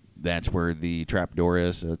 And that's where the trapdoor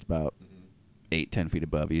is. So it's about 8-10 feet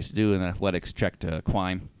above you. So do an athletics check to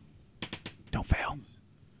climb. Don't fail.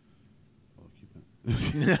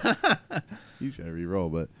 You should re-roll,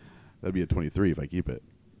 but that'd be a 23 if I keep it.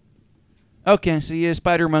 Okay, so you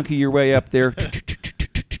spider monkey your way up there.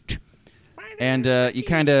 And you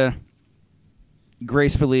kind of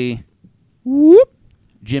gracefully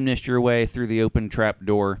gymnast your way through the open trap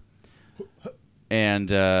door.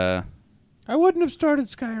 And I wouldn't have started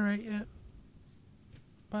Skywrite yet,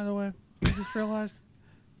 by the way. I just realized,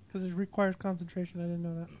 because it requires concentration. I didn't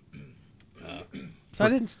know that. So I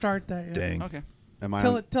didn't start that yet. Dang. okay. Am I?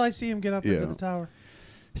 Till I see him get up Yeah. into the tower.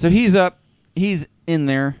 So he's up. He's in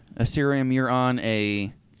there. Assyrium, you're on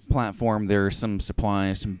a platform. There's some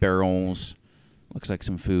supplies, some barrels. Looks like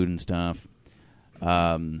some food and stuff.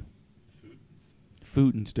 Food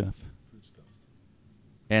and stuff.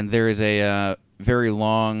 And there is a very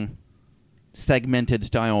long, segmented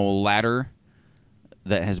style ladder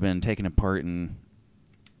that has been taken apart and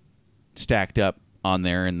stacked up on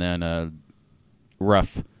there, and then a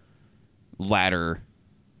rough ladder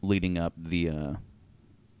leading up the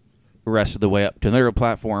rest of the way up to another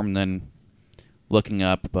platform. And then looking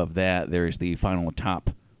up above that, there's the final top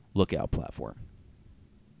lookout platform.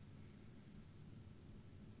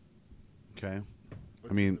 Okay.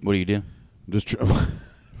 I mean, What do you do? I'm just. I'm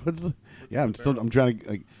trying to.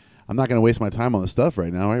 Like, I'm not going to waste my time on this stuff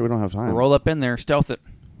right now. Right? We don't have time. Roll up in there, stealth it.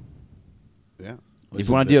 Yeah. If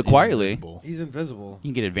you want to do it quietly, He's invisible. you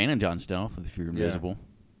can get advantage on stealth if you're invisible.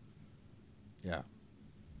 Yeah.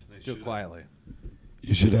 Do it quietly.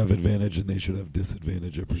 You should have advantage, and they should have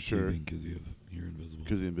disadvantage at Sure. perceiving because you're invisible.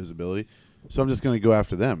 Because of the invisibility. So I'm just going to go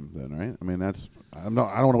after them then, right? I mean, I don't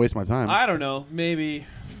want to waste my time. I don't know. Maybe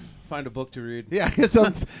find a book to read. Yeah. So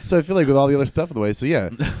I feel like with all the other stuff in the way. So yeah.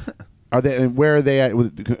 Are they? And where are they at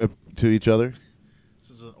to each other? This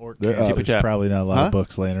is an orc They're camp. up. There's Tip-tap. probably not a lot Huh? of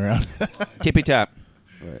books laying around. Tippy tap.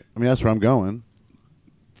 Right. I mean, that's where I'm going.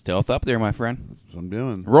 Stealth up there, my friend. That's what I'm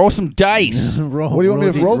doing. Roll some dice. roll, What do you want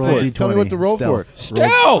me to roll for? D20. Tell me what to roll for.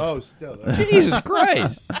 Stealth. Stealth! Stealth. Jesus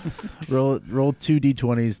Christ. Roll 2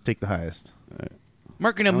 d20s. Take the highest.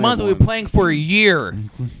 Mark, in a Only month, have we'll be one. playing for a year.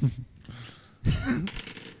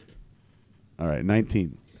 All right,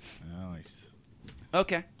 19. Nice.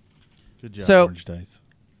 Okay. Good job, So- Orange Dice.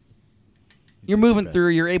 You're moving Best. through.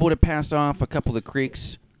 You're able to pass off a couple of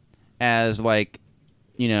creeks as, like,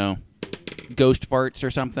 ghost farts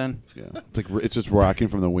or something. Yeah, it's just rocking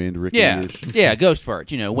from the wind. Yeah. Rickety-ish. Yeah, ghost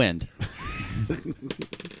farts. Wind.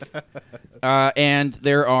 And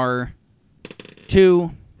there are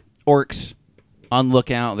 2 orcs on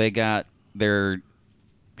lookout. They got their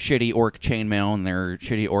shitty orc chainmail and their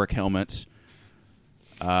shitty orc helmets,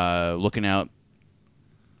 looking out,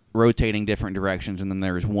 rotating different directions. And then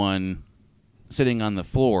there's one sitting on the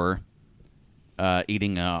floor,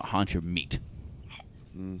 eating a haunch of meat.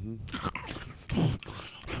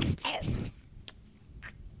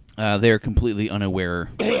 They're completely unaware.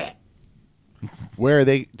 Where are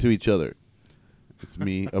they to each other? It's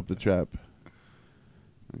me up the trap.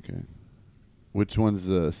 Okay. Which one's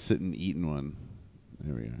the sitting eating one?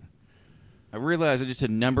 There we are. I realized I just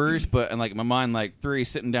said numbers, but in like my mind, like 3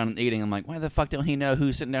 sitting down and eating. I'm like, why the fuck don't he know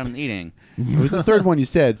who's sitting down and eating? It was the third one you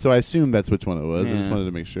said, so I assumed that's which one it was. I just Yeah. wanted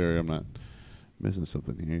to make sure I'm not missing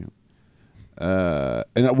something here.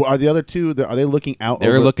 And are the other 2? Are they looking out?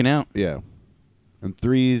 They're over? looking out. Yeah. And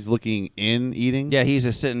 3's looking in, eating. Yeah, he's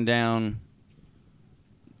just sitting down,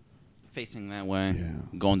 facing that way, Yeah.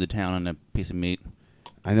 going to town on a piece of meat.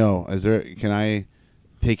 I know. Can I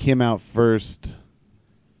take him out first?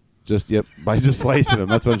 By just slicing him.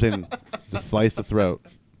 That's what I'm saying. Just slice the throat.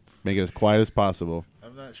 Make it as quiet as possible.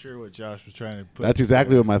 I'm not sure what Josh was trying to put. That's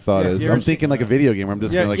exactly what my thought Yeah, is. you ever I'm thinking like a video game where I'm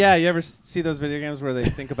just Yeah, gonna like yeah. You ever see those video games where they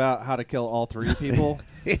think about how to kill all 3 people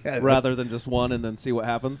Yeah, rather than just one and then see what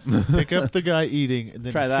happens? Pick up the guy eating and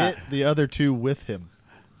then Try that. hit the other 2 with him.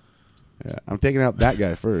 yeah, I'm taking out that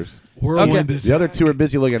guy first. Whirlwind Okay. attack. The other 2 are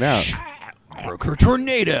busy looking out. Croaker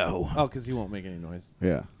tornado. Oh, because he won't make any noise.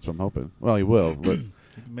 Yeah, that's what I'm hoping. Well, he will, but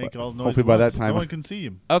He can make all the noise. Hopefully at by that once. time- no one can see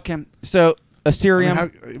him. Okay, so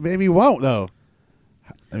Assyrium. maybe he won't though.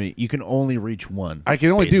 I mean, you can only reach one. I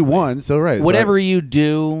can only do basically. one, so right. so Whatever you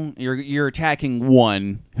do, you're attacking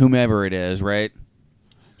one, whomever it is, right?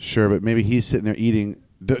 Sure, but maybe he's sitting there eating.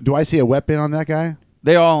 Do I see a weapon on that guy?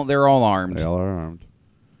 They're all armed. They all are armed.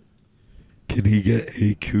 Can he get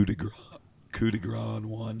a coup de grace on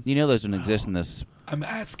one? You know those don't exist in this. I'm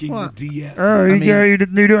asking Well, the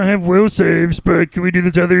DM. You don't have will saves, but can we do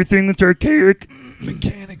this other thing that's archaic?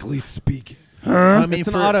 Mechanically speaking. I mean, It's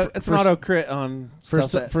an for- auto. for- It's an auto crit on for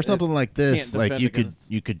stuff that for something it like this. can't Like defend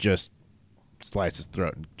you could against. just slice his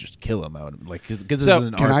throat and just kill him out. Like because this So, is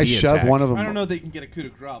an Can I RP shove attack. one of them? I don't know that you can get a coup de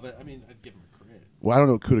grace, but I mean, I'd give him a crit. Well, I don't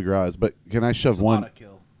know what coup de grace is, but can I shove It's an one? auto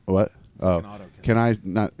kill. What? like an auto kill. Can I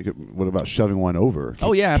not? What about shoving one over?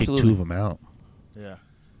 Oh yeah, Kick two absolutely. of them out. Yeah.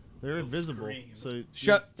 They're invisible, scream. so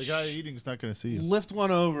Shut- the guy eating's not going to see you. Lift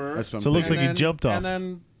one over. That's what I'm So it looks thinking. like he jumped off. And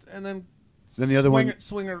then Then the other swing one-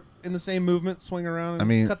 swing her in the same movement, swing around. And I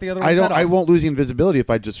mean, cut the other. I one's don't. head I off. won't lose the invisibility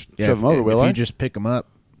if I just shove him over. if Will I? you just pick him up?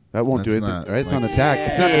 That won't do That's anything. not- Right? It's not an attack.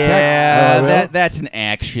 It's not an Yeah, attack. Oh, well. that's an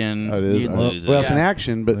action. Oh, it is. You Oh, lose well, it. it's an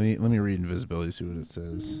action, but Let me read invisibility. See what it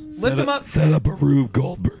says. Lift him up. Set up a Rube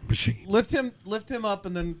Goldberg machine. Lift him up,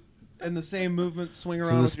 and then in the same movement, swing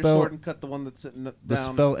around the with your spell- sword and cut the one that's sitting down. the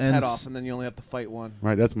spell head ends- off, and then you only have to fight one.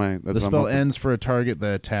 right. That's my. That's The what I'm spell hoping. ends for a target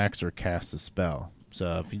that attacks or casts a spell.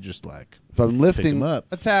 So if you just like If I'm pick him lifting up,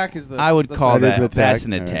 Attack is the. I would that's call That is an that. attack. That's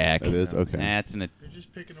an All right, attack. that is, okay. That's an. You're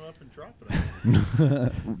just picking him up and dropping him.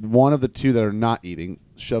 one of the two that are not eating,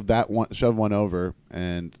 shove one over,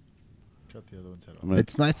 and Cut the other one's head off. I'm gonna,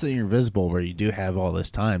 it's nice that you're invisible, where you do have all this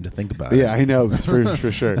time to think about it. yeah, I know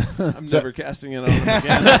for sure. I'm never casting it on him again.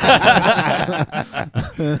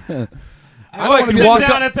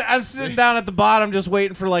 I'm sitting down at the bottom, just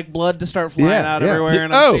waiting for like blood to start flying Yeah, out yeah. everywhere,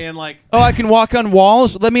 and Oh. I'm seeing like. Oh, I can walk on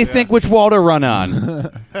walls. Let me think which wall to run on.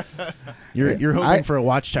 You're hoping I- for a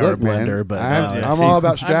watchtower Look, man, blender, but I'm all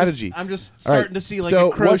about strategy. I'm just All right, starting to see like so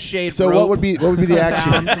a crocheted What, so rope what would be the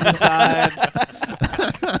action? down from the side.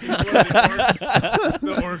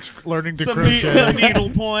 The orc's learning to some crochet. needle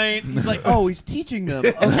point. He's like, oh, he's teaching them.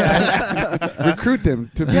 Okay. Recruit them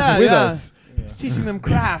to be Yeah, with yeah. us. He's teaching them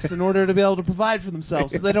crafts in order to be able to provide for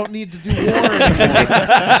themselves, so they don't need to do war anymore.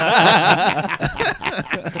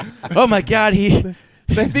 Oh my God,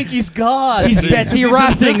 They think he's God. he's Betsy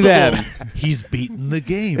Rossing them. he's beaten the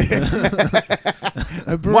game.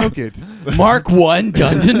 I broke it. Mark 1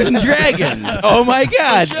 Dungeons and Dragons. Oh my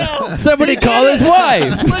God! Somebody call his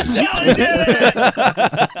wife.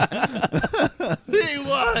 He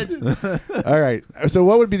won. All right. So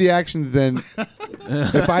what would be the actions then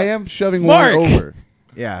if I am shoving Mark! one over?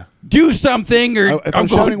 Yeah. Do something, or If I'm I'm going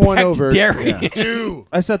shoving one back over- to Derry.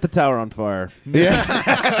 I set the tower on fire. Yeah.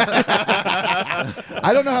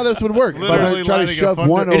 I don't know how this would work. If I'm Literally gonna try to lighting a shove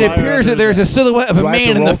thunder one fire. It over. appears that there's a silhouette of a Do I have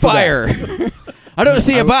man to in the roll for fire. I don't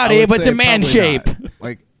see a body, would but it's say a man probably shape. not.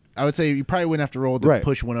 Like I would say, you probably wouldn't have to roll to Right.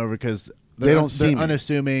 push one over because They don't see they're me.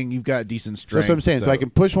 unassuming. You've got decent So strength. that's what I'm saying. So I can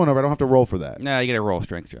push one over. I don't have to roll for that. No, you got to roll a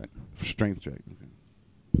strength check. Strength check. Okay.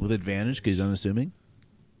 with advantage because he's unassuming,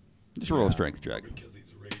 Just roll a strength check. Because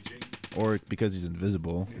he's raging. or because he's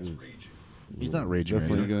invisible. He's raging. He's not raging.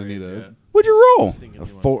 Definitely Right now. gonna need a What'd you roll?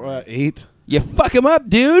 8. You fuck him up,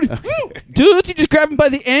 dude. Dude, you just grab him by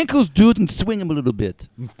the ankles, dude, and swing him a little bit.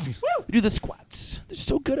 You do the squats. They're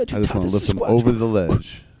so good at I your just want to lift him squats. over the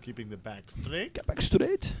ledge Keeping the back straight. Get back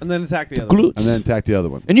straight. And then attack the The other one. glutes. and then attack the other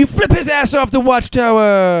one. And you flip his ass off the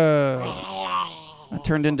watchtower. I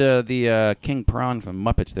turned into the King Prawn from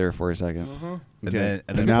Muppets there for a second. And Okay. then,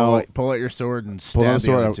 And then now- pull out your sword and Pull stab out the the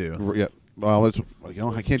sword. other two. Yeah. Well,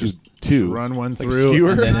 I can't Just do two. Just run one Like through.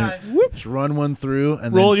 skewer? And then just run one through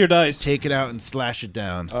and Roll then your dice. take it out and slash it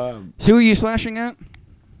down. So who are you slashing at?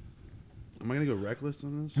 Am I gonna go reckless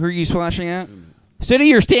on this? Who are you slashing at?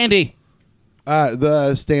 City or standy?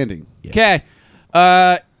 The standing. Okay.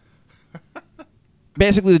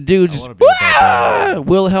 Basically, the dude just wanna be with that "Wah!"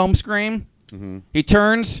 Wilhelm scream. Mm-hmm. He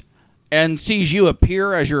turns and sees you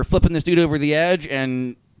appear as you're flipping this dude over the edge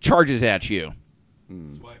and charges at you.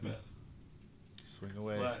 Swipe it. Swing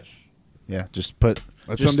away. Slash. Yeah, just put.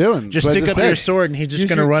 That's just, what I'm doing. Just That's what stick I up just your said. sword, and he's just Use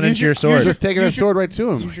going to your- run use into your- your use sword. Just taking a Use your- sword right to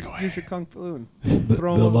him. Use your kung fu and The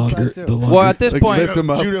throw him over the longer, side, too. the longer. Well, at this Like, point, lift him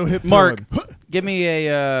up. Judo hip Mark, throw. give me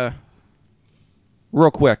a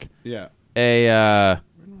real quick Yeah. a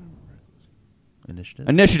Initiative.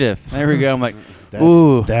 initiative. There we go. I'm like, That's,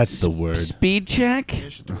 ooh, that's the word. speed check.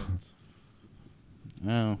 Initiatives.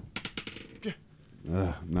 Oh,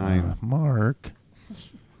 9. Mark.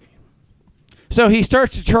 so he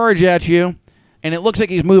starts to charge at you, and it looks like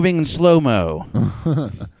he's moving in slow mo.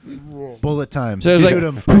 Bullet time. So it's Shoot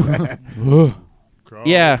like- him.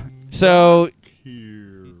 Yeah. So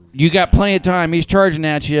You got plenty of time. He's charging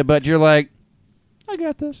at you, but you're like, I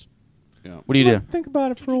got this. Yeah. What do you do? Think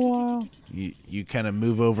about it for a while. You kind of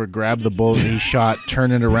move over, grab the bullet he shot,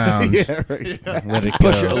 turn it around, Yeah, right. let it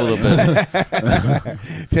Push go. it a little bit.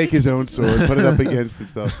 Take his own sword, put it up against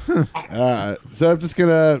himself. So I'm just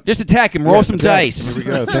gonna Just attack him. Roll Yeah, some attack. dice. There we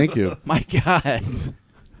go. Thank you. My God.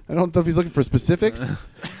 I don't know if he's looking for specifics.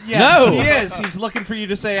 Yes, No. he is. He's looking for you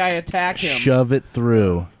to say I attack him. Shove it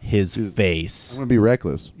through his I'm face. gonna be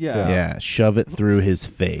reckless. Yeah. Yeah, shove it through his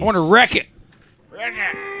face. I want to wreck it.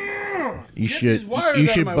 You Get should. these wires You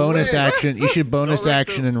out should of my bonus way. action. You should bonus Don't wreck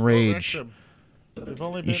action them. and Don't wreck rage. them. They've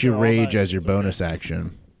only You been should there all rage night. as your It's okay. bonus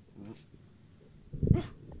action.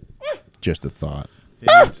 Just a thought. He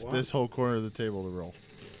needs this whole corner of the table to roll.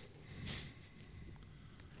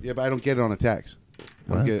 Yeah, but I don't get it on attacks.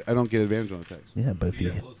 What? I don't get advantage on attacks. Yeah, but if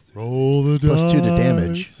you Roll the plus 2 to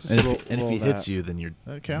damage, dice. and Roll- if he roll hits that. you, then you're.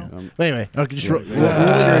 That counts. But anyway, okay, just roll yeah. your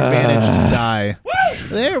advantage to die.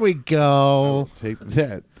 There we go. Take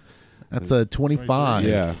that. That's a 25.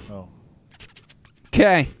 Yeah. Oh.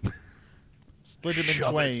 Okay. Split him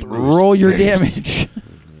in twain. Roll your damage.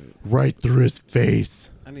 Right through his face.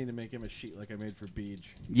 I need to make him a sheet like I made for Beej.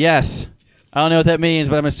 Yes. I don't know what that means,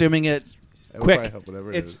 but I'm assuming it's That would quick. probably help,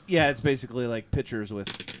 whatever it It's is. it's basically like pictures with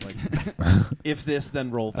like if this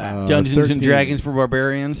then roll that. Dungeons 13. and Dragons for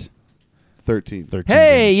Barbarians. 13. 13.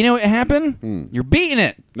 Hey, you know what happened? Hmm. You're beating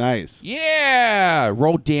it. Nice. Yeah.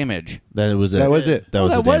 Roll damage. That was it. That was it. That Oh,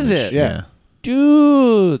 was that the was damage. it. Yeah.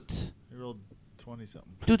 Dude. He rolled 20-something.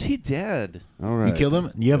 Dude, he dead. All right. You killed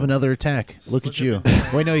him. You have another attack. Look at you.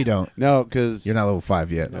 Wait, no, you don't. No, because You're not level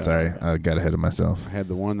 5 yet. No. Sorry, I got ahead of myself. I had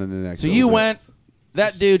the one, then the next. So That you was it. went.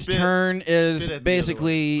 That dude's Spit- turn is spit at the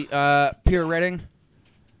basically pirouetting,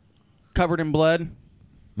 covered in blood,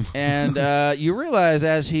 and you realize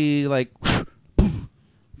as he like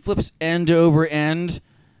flips end over end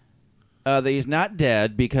that he's not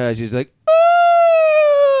dead because he's like.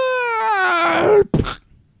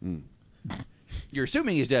 Mm. You're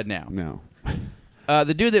assuming he's dead now. No.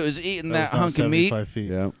 The dude that was eating that was not hunk of meat 75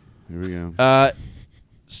 feet. Yep. Here we go.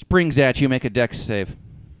 springs at you. Make a dex save.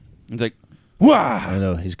 He's like, "Wah!" I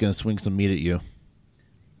know he's gonna swing some meat at you.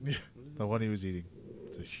 The one he was eating.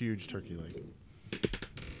 It's a huge turkey leg.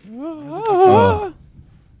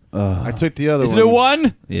 I took the other Is one. it a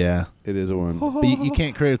one? Yeah, It is a one. but you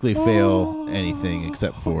can't critically fail anything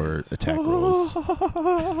except for attack rolls.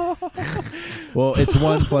 Well, it's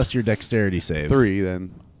 1 plus your dexterity save. 3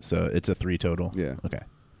 then. So it's a 3 total. Yeah. Okay.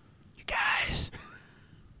 You guys,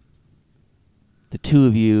 the two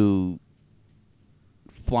of you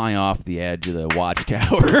fly off the edge of the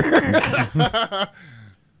watchtower.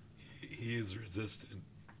 He is resistant.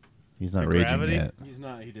 He's not The raging gravity? yet. He's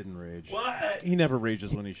not. He didn't rage. What? He never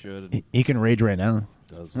rages when he should. He can rage right now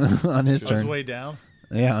Does. on his Goes turn. way down.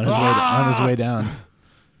 Yeah, on his way down.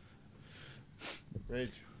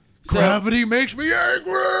 Rage. So Gravity makes me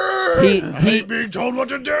angry. he Being told what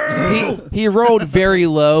to do. he rolled very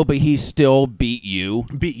low, but he still beat you.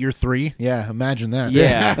 Beat your 3. Yeah, imagine that.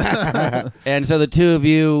 Yeah. And so the two of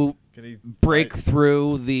you Can he break fight-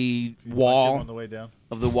 through the can he punch him wall on the way down?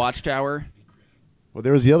 of the watchtower. Well,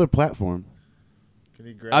 there was the other platform. Can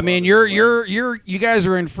he grab I mean, onto the legs? you guys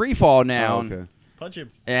are in free fall now, Oh, okay. Punch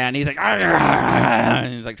him. and he's like,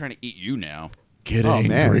 and he's like trying to eat you now. Get Oh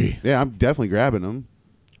angry. man. Yeah, I'm definitely grabbing him.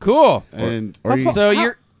 Cool. And How far- So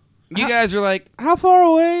you guys are like How far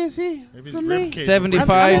away is he Maybe from his me? rib cage.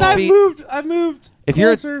 75 I've feet. moved. If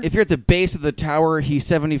you're closer. if you're at the base of the tower, he's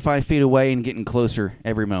 75 feet away and getting closer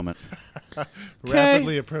every moment.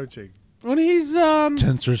 Rapidly approaching. when he's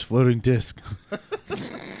Tensor's floating disc.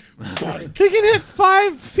 he can hit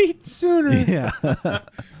 5 feet sooner. Yeah.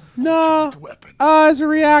 No. As a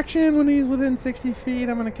reaction, when he's within 60 feet,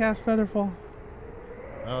 I'm gonna cast Featherfall.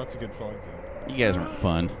 Oh, that's a good falling zone. You guys aren't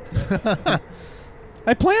fun.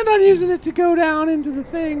 I planned on using it to go down into the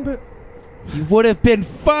thing, but You would have been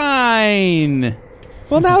fine.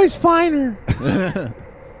 well, now he's finer, All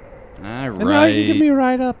and now he can give me right.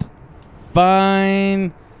 a ride up.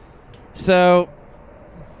 Fine. So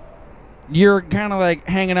you're kind of like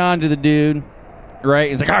hanging on to the dude,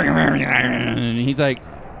 right? It's like, and he's like,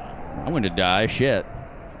 I'm going to die. Shit.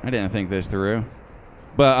 I didn't think this through.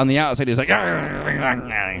 But on the outside, he's like,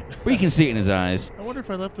 but you can see it in his eyes. I wonder if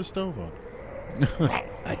I left the stove on.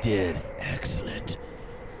 I did. Excellent.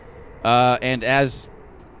 And as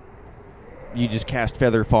you just cast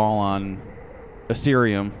Featherfall on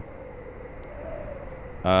Assyrium,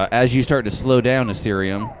 as you start to slow down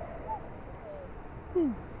Assyrium,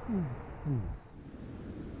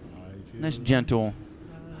 nice gentle.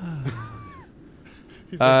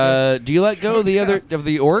 He's like Do you let go of the other of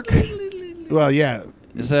the orc? well, yeah.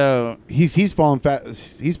 So he's falling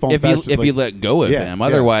fast. He's falling if fast. you let go of him,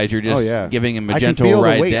 otherwise you're just giving him a gentle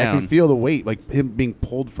ride down. I can feel the weight, like him being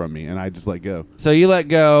pulled from me, and I just let go. So you let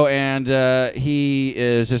go, and he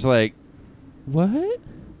is just like, "What?"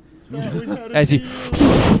 As he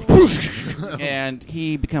and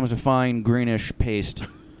he becomes a fine greenish paste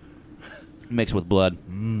mixed with blood.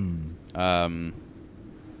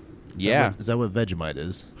 Is that what Vegemite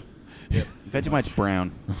is? Yep. Vegemite's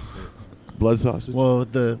brown. Blood sausage. Well,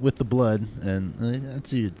 with the blood, and let's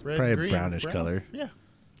see, it's Red, probably green, a brownish brown. color. Yeah.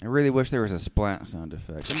 I really wish there was a splat sound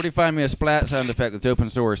effect. Somebody find me a splat sound effect that's open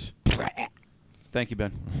source. Thank you,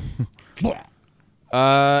 Ben.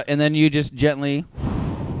 And then you just gently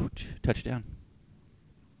touch down.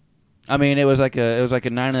 I mean, it was like a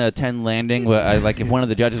 9 out of 10 landing. But like if one of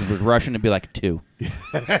the judges was rushing, it'd be like a 2. He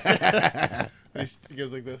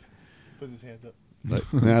goes like this, puts his hands up.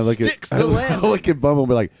 And I look Sticks at the landing. I look at Bumble and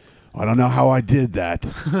be like, I don't know how I did that.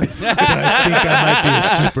 But I think I might be a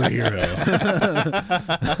superhero.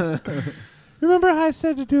 Remember how I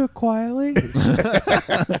said to do it quietly?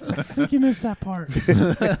 I think you missed that part.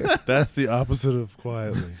 That's the opposite of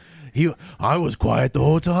quietly. I was quiet the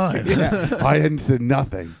whole time. I hadn't said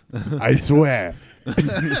nothing. I swear.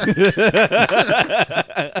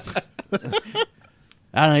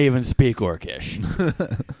 I don't even speak Orcish.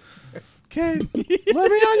 Okay,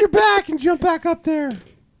 let me on your back and jump back up there.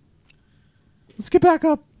 Let's get back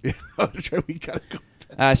up. We gotta go.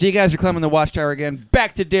 So you guys are climbing the watchtower again.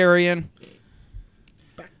 Back to Darien.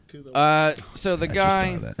 So the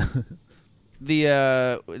guy,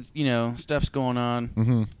 stuff's going on.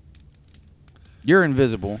 Mm-hmm. You're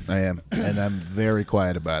invisible. I am, and I'm very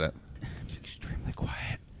quiet about it. It's extremely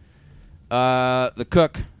quiet. The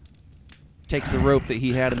cook takes the rope that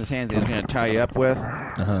he had in his hands that he's going to tie you up with,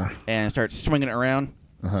 and starts swinging it around,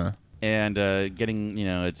 and getting,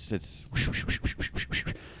 it's.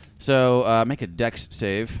 So make a dex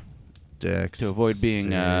save. Dex to avoid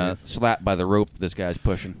being slapped by the rope this guy's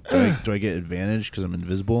pushing. Do I get advantage because I'm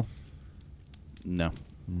invisible? No.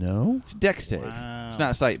 No? It's a dex save. Wow. It's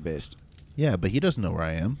not sight based. Yeah, but he doesn't know where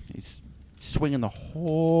I am. He's swinging the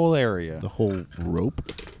whole area. The whole rope?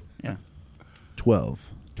 Yeah.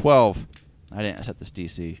 12. 12. I didn't set this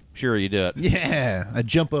DC. Sure, you do it. Yeah, I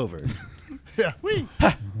jump over. Yeah,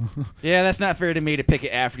 Yeah, that's not fair to me to pick it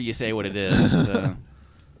after you say what it is. So.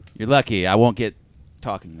 You're lucky. I won't get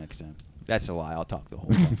talking next time. That's a lie. I'll talk the whole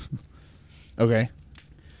time. Okay.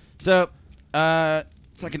 So,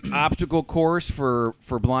 it's like an obstacle course for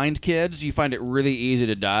blind kids. You find it really easy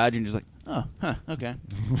to dodge, and just like, okay.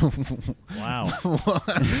 Wow.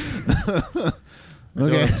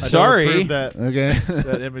 Okay. Sorry. That, Okay.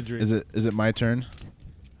 that imagery. Is it my turn?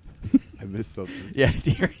 I missed something. Yeah,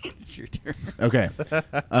 it's your turn. Okay.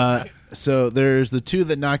 So there's the two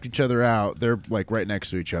that knocked each other out. They're like right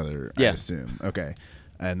next to each other, I assume. Okay.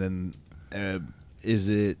 And then is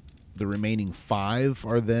it the remaining 5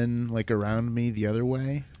 are then like around me the other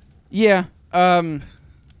way? Yeah. They're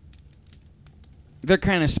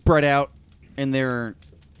kind of spread out, and they're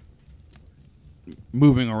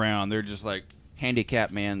moving around. They're just like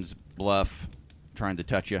handicapped man's bluff trying to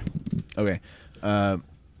touch you. Okay.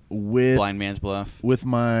 With blind man's bluff. With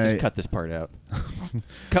my just cut this part out.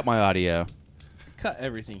 Cut my audio. Cut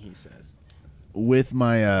everything he says. With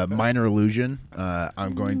my minor illusion,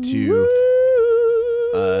 I'm going to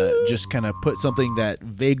just kind of put something that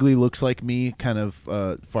vaguely looks like me kind of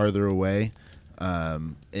farther away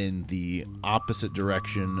in the opposite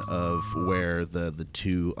direction of where the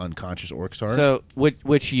two unconscious orcs are. So,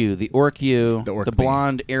 which you? The orc you, the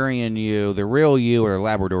blonde Aryan you, the real you, or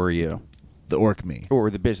Labrador you? The orc me. Or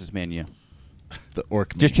the businessman you? The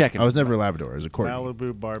orc me. Just checking. I was never a Labrador. I was a corgi.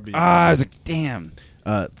 Malibu Barbie. I was like, damn.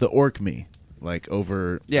 The orc me, like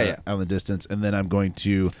over out in the distance. And then I'm going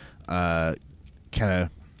to kind of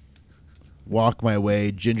walk my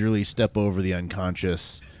way, gingerly step over the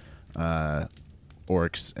unconscious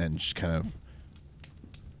orcs and just kind of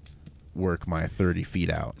work my 30 feet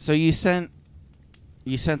out. So you sent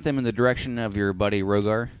them in the direction of your buddy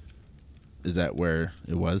Rogar? Is that where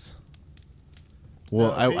it was?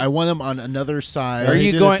 Well, I want them on another side. Are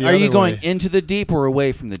you going into the deep or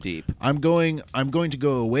away from the deep? I'm going to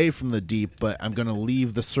go away from the deep, but I'm going to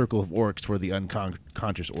leave the circle of orcs where the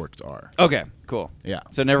unconscious orcs are. Okay, cool. Yeah.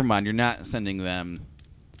 So never mind. You're not sending them.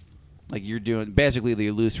 Like you're doing basically the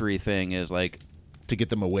illusory thing is like to get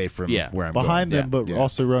them away from where I'm behind going. them, but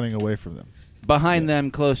also running away from them. Behind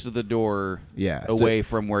them, close to the door. Yeah, away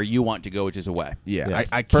from where you want to go, which is away. Yeah,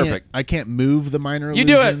 I can't, perfect. I can't move the minor illusion.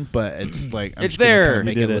 You do it, but it's like I'm it's just gonna there. kinda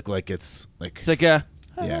make it look like it's like a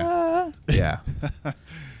yeah.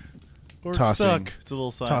 Orcs tossing suck. It's a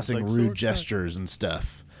little sign. tossing It's like, rude "Orcs suck." gestures and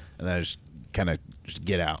stuff, and then I just kind of just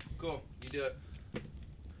get out. Cool. You do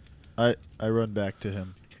it. I run back to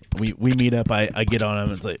him. We meet up. I get on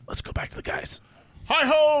him and say, "Let's go back to the guys." Hi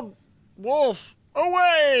ho, wolf,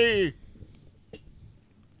 away!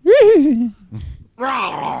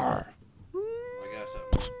 Rawr! I guess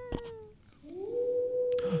so.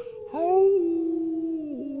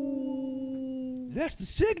 That's the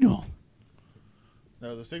signal.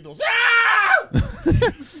 No, the signal's.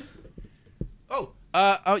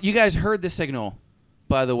 Oh, you guys heard the signal,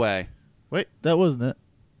 by the way. Wait, that wasn't it.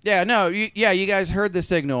 Yeah, no, you guys heard the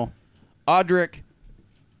signal. Audric,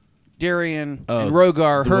 Darian, and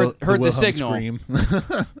Rogar heard the Wilhelm signal. Scream.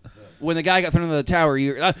 When the guy got thrown into the tower,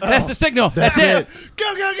 that's the signal. That's it.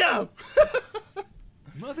 Go, go, go!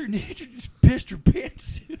 Mother Nature just pissed her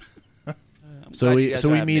pants. So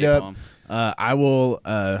we meet up. I will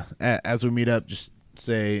as we meet up just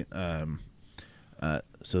say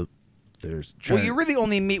so there's Well, you really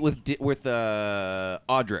only meet with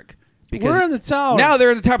Audric because We're in the tower. now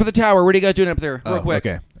they're at the top of the tower. What are you guys doing up there? Real quick.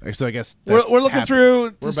 Okay. So I guess We're that's looking happen- through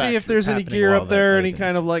we're to see back. if there's It's any happening gear while up there, that any everything-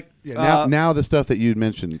 kind of like. Yeah, now the stuff that you'd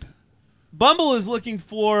mentioned. Bumble is looking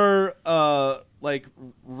for like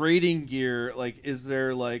raiding gear. Like, is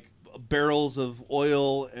there like barrels of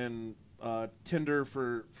oil and tinder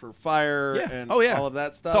for fire Yeah. and Oh, yeah. all of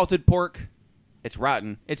that stuff? Salted pork. It's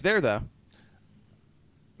rotten. It's there though.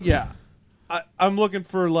 Yeah, I'm looking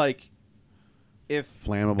for like if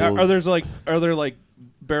Flammables. are there like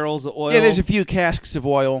barrels of oil? Yeah, there's a few casks of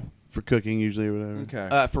oil for cooking usually or whatever.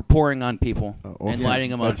 Okay. for pouring on people Okay. and lighting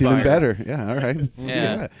them on That's fire. even better. Yeah, all right.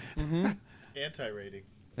 Yeah. Mhm. Anti-rating.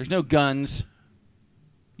 There's no guns.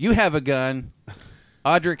 You have a gun.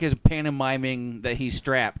 Audric is pantomiming that he's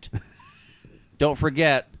strapped. Don't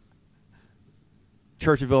forget,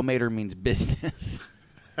 Churchville Mater means business.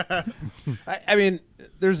 I mean,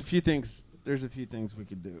 there's a few things. There's a few things we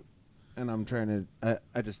could do, and I'm trying to.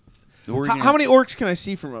 I just. We're How, gonna- how many orcs can I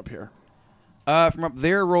see from up here? From up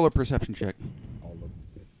there, roll a perception check.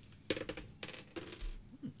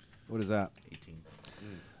 What is that?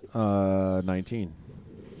 19.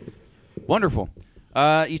 Wonderful.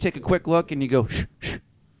 You take a quick look and you go. Shh, shh,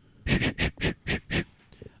 shh, shh, shh, shh, shh.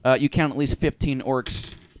 You count at least 15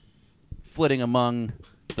 orcs flitting among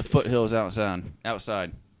the foothills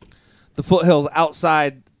outside. The foothills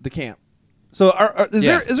outside the camp. So is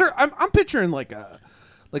Yeah. there? I'm picturing like a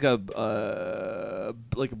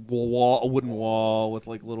wall, a wooden wall with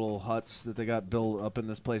like little huts that they got built up in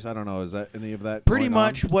this place. I don't know. Is that any of that? Pretty going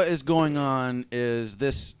much on? what is going on is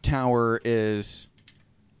this tower is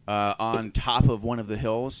on top of one of the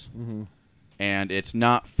hills, and it's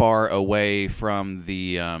not far away from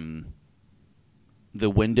the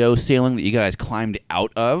window ceiling that you guys climbed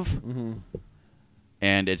out of.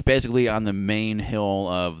 And it's basically on the main hill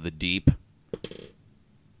of the deep,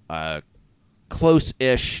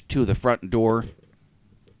 close-ish to the front door,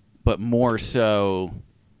 but more so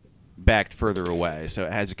backed further away. So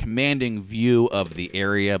it has a commanding view of the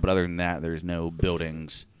area, but other than that, there's no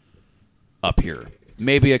buildings up here.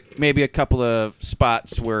 Maybe a couple of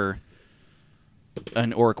spots where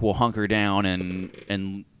an orc will hunker down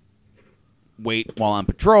and wait while on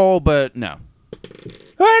patrol, but no.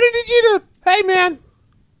 I need you to. Hey, man,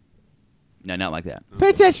 No, not like that. pay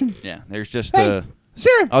attention. Yeah, there's just Hey, the...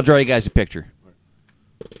 Sarah, I'll draw you guys a picture.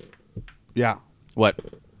 Yeah. What?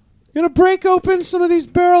 gonna break open some of these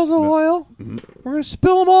barrels of oil. We're gonna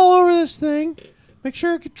spill them all over this thing. Make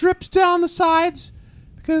sure it drips down the sides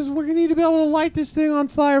because we're gonna need to be able to light this thing on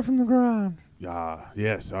fire from the ground. Yeah.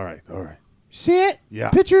 Yes. All right. All right. See it? Yeah.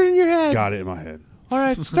 Picture it in your head. Got it in my head. All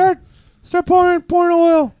right, start pouring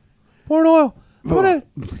oil. Pouring oil. Put it.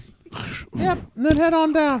 Yep, and then head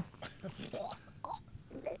on down.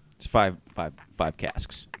 It's five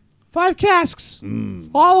casks. 5 casks.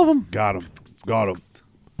 All of them. Got him. Got him.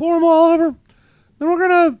 Pour them all over. Then we're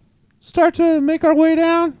going to start to make our way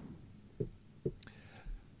down.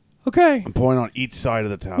 Okay. I'm pouring on each side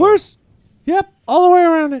of the tower. Yep, all the way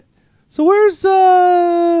around it. So where's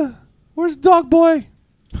Dog Boy?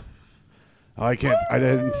 I can't. I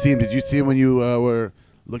didn't see him. Did you see him when you were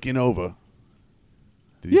looking over?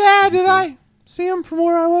 Did I see him from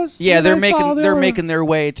where I was? Yeah, they're I saw they were- making their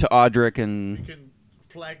way to Audric You and can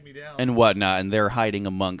flag me down. whatnot, and they're hiding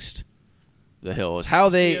amongst the hills. How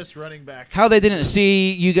See they us running back. how they didn't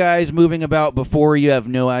see you guys moving about before, you have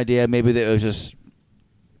no idea. Maybe it was just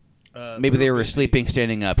maybe they were sleeping,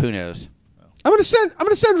 standing up. Who knows? I'm gonna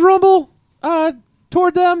send Rumble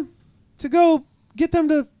toward them to go get them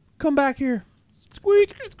to come back here. Squeak,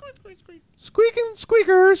 squeak, squeak, squeak. Squeaking,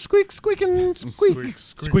 squeaker, squeak, squeaking, squeak.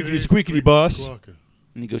 Squeakity, squeakity, boss.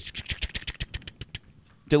 And he goes.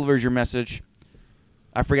 delivers your message.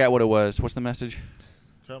 I forgot what it was. What's the message?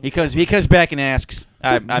 He comes back and asks.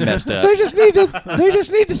 I messed up. They just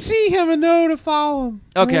need to see him and know to follow him.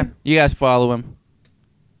 Okay, you guys follow him.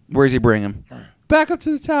 Where does he bring him? Back up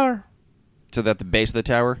to the tower. To the base of the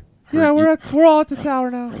tower? Yeah, we're all at the tower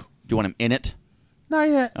now. Do you want him in it? Not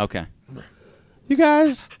yet. Okay. You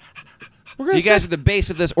guys, You guys are at the base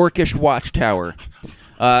of this orcish watchtower.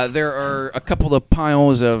 There are a couple of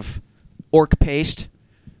piles of orc paste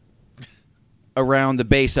around the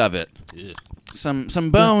base of it. Some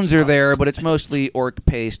bones are there, but it's mostly orc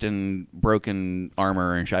paste and broken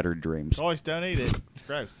armor and shattered dreams. Always don't eat it. It's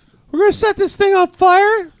gross. We're gonna set this thing on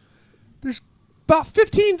fire. There's about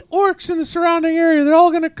 15 orcs in the surrounding area. They're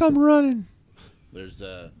all gonna come running. There's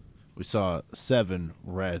we saw 7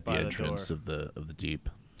 right at the By the entrance door. of the deep.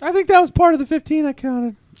 I think that was part of the 15 I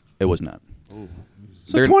counted. It was not.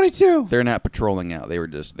 So They're- 22. They're not patrolling out. They were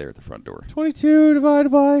just there at the front door. 22 divided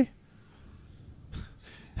by.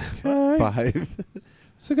 Okay. 5.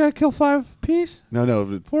 So gotta kill 5 apiece? No.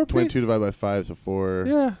 4 22 apiece? divided by 5, so 4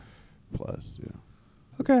 Yeah. plus. Yeah.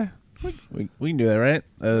 Okay. We can do that, right?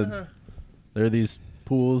 There are these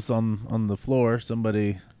pools on the floor.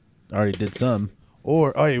 Somebody already did some.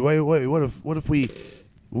 Or wait.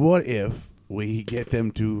 What if we get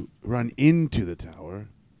them to run into the tower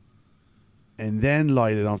and then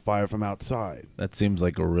light it on fire from outside? That seems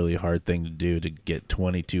like a really hard thing to do, to get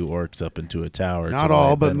 22 orcs up into a tower. Not to all,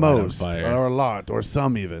 light- but then light on most, fire. or a lot, or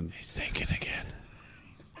some even. He's thinking again.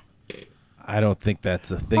 I don't think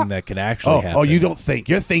that's a thing that can actually happen. Oh, you don't think.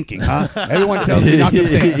 You're thinking, huh? Everyone tells me not to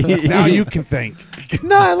think. Now you can think.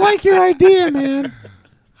 No, I like your idea, man.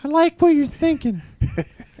 I like what you're thinking.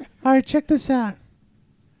 All right, check this out.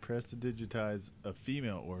 Press to digitize a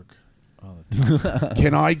female orc on the top.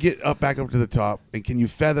 Can I get back up to the top, and can you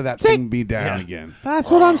feather that thing be down again? That's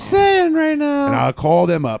what I'm saying right And now. I'll call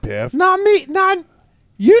them up here. Not me. Not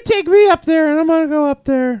you. Take me up there, and I'm gonna go up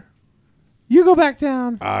there. You go back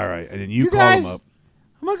down. All right, and then you call guys, them up.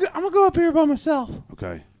 I'm gonna go up here by myself.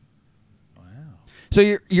 Okay.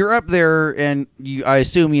 So you're up there, and I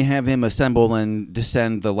assume you have him assemble and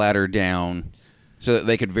descend the ladder down, so that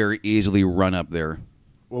they could very easily run up there.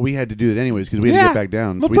 Well, we had to do it anyways because we had to get back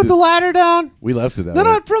down. I'm So gonna put the ladder down. we left it that Then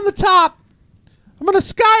way. from the top, I'm gonna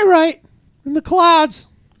skywrite in the clouds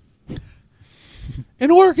in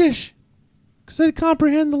Orcish, because they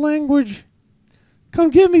comprehend the language. Come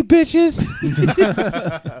get me, bitches.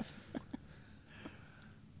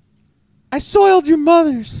 I soiled your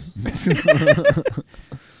mothers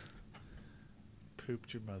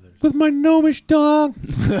Pooped your mother's. with my gnomish dog.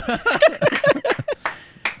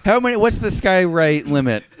 How many? What's the skywrite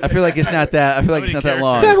limit? I feel like it's not that. I feel like it's not that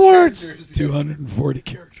long. 10 words. 240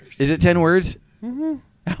 characters. Is it 10 words? Mm-hmm.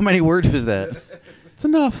 How many words was that? It's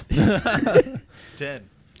enough. 10.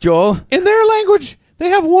 Joel? In their language, they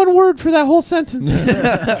have one word for that whole sentence.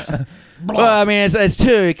 Well, I mean, it's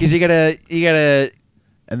 2 because you gotta.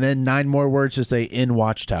 And then 9 more words to say in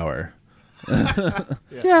Watchtower. Yeah.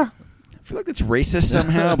 I feel like that's racist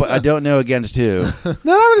somehow, but I don't know against who. Then I'm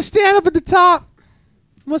going to stand up at the top.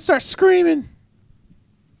 I'm going to start screaming.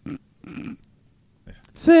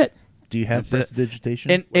 That's it. Do you have That's it.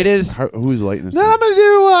 prestidigitation? And it is. Who's lighting us? Then I'm going to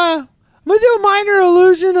do a minor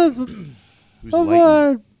illusion of Who's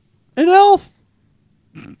lighting? an elf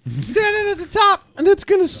standing at the top, and it's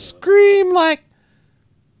going to scream like,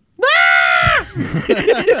 ah!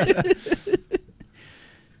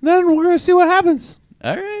 Then we're going to see what happens.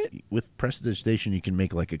 All right. With prestidigitation, you can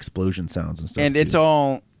make like explosion sounds and stuff. And it's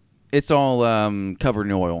all covered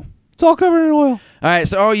in oil. It's all covered in oil. All right,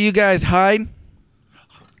 so all you guys hide.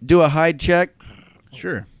 Do a hide check.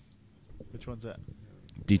 Sure. Which one's that?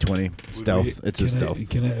 D20 stealth. Wait, It's a stealth.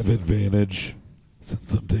 Can I have advantage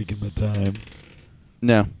since I'm taking my time?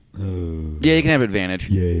 No. Oh. Yeah, you can have advantage.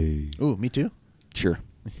 Yay. Ooh, me too. Sure.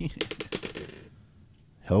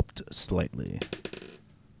 Helped slightly.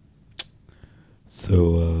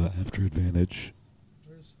 So after advantage,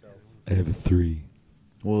 I have a 3.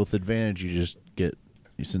 Well, with advantage, you just get,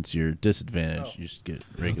 since you're disadvantaged, you just get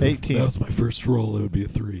regular. 18. That was my first roll. It would be a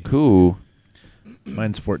 3. Cool.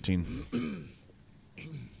 Mine's 14.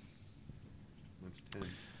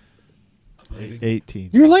 18.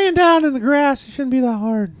 You're laying down in the grass. It shouldn't be that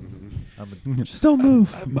hard. Just don't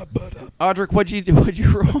move. I have my butt up. Audric, what'd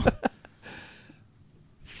you roll?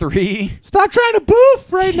 3. Stop trying to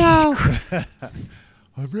boof right now.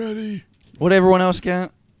 I'm ready. What everyone else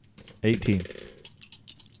got? 18.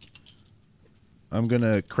 I'm going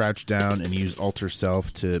to crouch down and use alter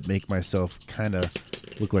self to make myself kind of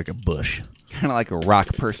look like a bush. Kind of like a rock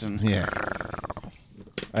person. Yeah.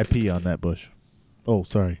 I pee on that bush. Oh,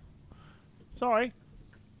 sorry. Sorry.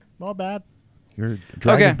 My bad. You're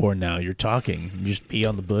dragonborn now. You're talking. You just pee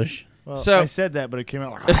on the bush. Well, So- I said that, but it came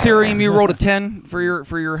out like Assyrium, you rolled a 10 for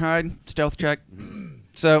your hide stealth check.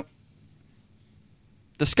 So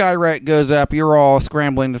the Skywreck goes up. You're all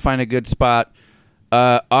scrambling to find a good spot.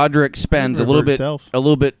 Audric spends a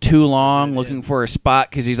little bit too long looking for a spot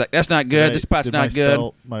because he's like, "That's not good. This spot's Did not my good."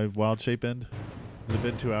 spell- my wild shape end. Has it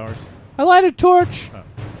been 2 hours? I light a torch. Oh,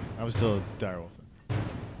 I was still a direwolf.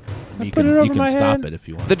 You put can it over you my can stop head. it if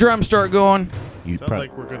you want. The drums start going. You Sounds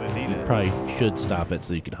like we're gonna need it. probably should stop it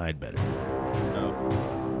so you can hide better.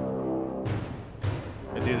 Oh.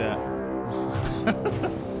 I do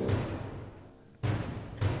that.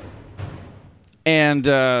 And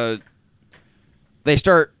they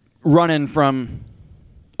start running from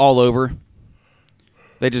all over.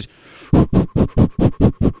 They just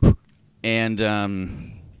and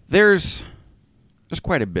there's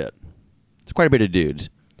quite a bit. There's quite a bit of dudes.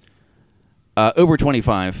 Over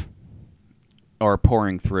 25 are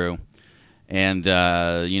pouring through, and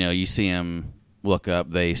you see them look up.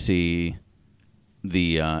 They see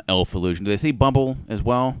the elf illusion. Do they see Bumble as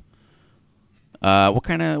well? What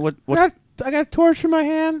kind of what's I got a torch in my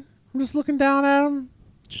hand. I'm just looking down at them,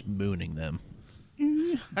 Just mooning them.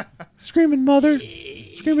 screaming "mother,"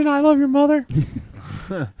 screaming "I love your mother."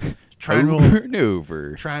 Trying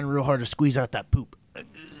maneuver? trying real hard to squeeze out that poop.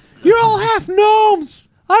 You're all half gnomes.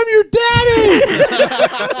 I'm your daddy,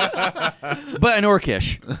 But an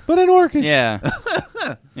orcish. but an orcish. Yeah.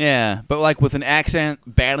 Yeah, but like with an accent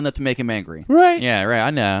bad enough to make him angry. Right. Yeah, right. I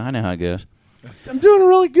know how it goes. I'm doing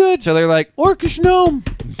really good. So they're like, Orcish gnome.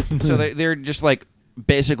 so they're just like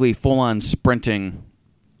basically full on sprinting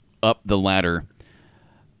up the ladder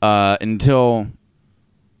until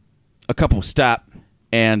a couple stop,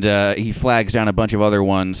 and he flags down a bunch of other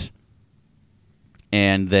ones,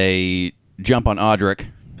 and they jump on Audric,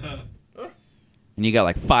 and you got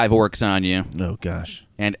like 5 orcs on you. Oh gosh.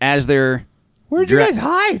 And as they're Where'd you guys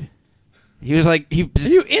hide? he was like Are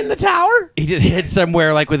you in the tower? he just hid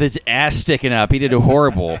somewhere like with his ass sticking up. He did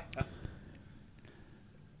horrible.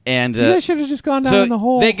 And You guys should have just gone down so in the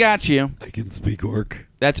hole. they got you. I can speak orc.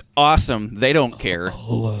 That's awesome. They don't care.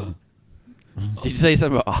 I'll, Did you say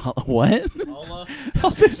something about what?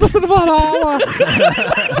 I'll say something about Allah.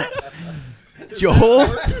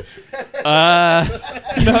 Joel?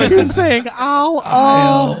 No, you're saying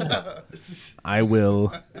Allah. I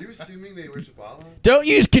will. Are you assuming they worship Allah? Don't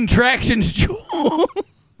use contractions, Joel.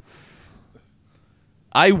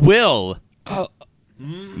 I will.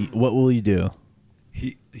 What will you do?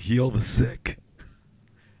 heal the sick.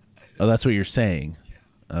 Oh, that's what you're saying.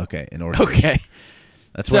 Okay, in order. Okay.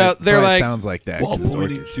 That's So why, they're it like- sounds like that. While 'cause it's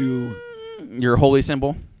pointing orcish. to Your holy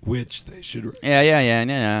symbol? which they should.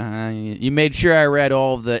 Yeah. You made sure I read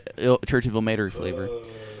all of the Church of Ilmater flavor.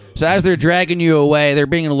 So as they're dragging you away, they're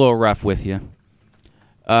being a little rough with you.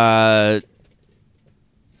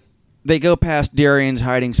 They go past Darian's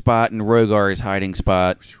hiding spot and Rogar's hiding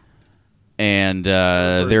spot, and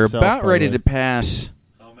they're itself, about by ready the way. to pass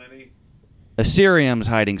How many? Assyrium's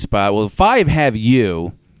hiding spot. Well, 5 have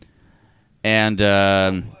you, and 5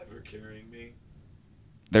 are carrying me.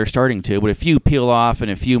 they're starting to, but a few peel off and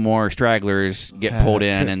a few more stragglers get pulled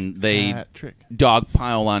in, and they Hat trick.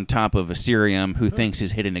 dogpile on top of Assyrium, who thinks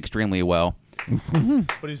he's hidden extremely well.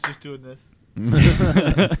 But he's just doing this.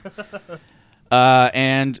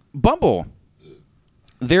 And Bumble.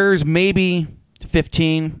 There's maybe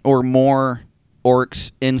 15 or more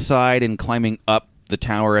orcs inside and climbing up the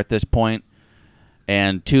tower at this point,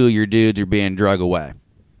 and 2 of your dudes are being drug away.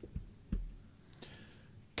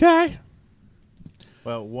 Okay.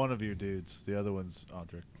 Well, one of your dudes. The other one's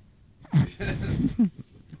Audric.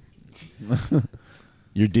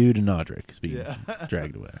 Your dude and Audric is being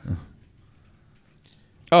dragged away.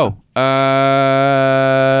 Oh,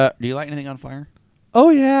 do you light anything on fire? Oh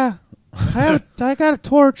yeah. I got a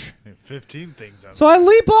torch. 15 things on So I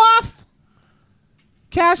leap off,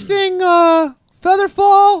 casting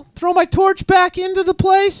Featherfall. Throw my torch back into the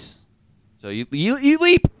place. So you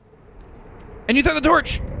leap, and you throw the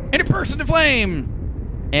torch, and it bursts into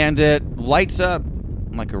flame, and it lights up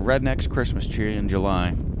like a redneck's Christmas tree in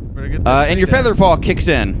July. And your Featherfall kicks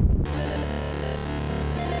in.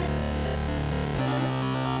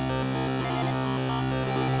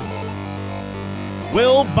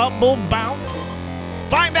 Will Bumble bounce?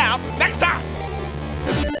 Find out next time.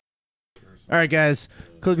 All right, guys,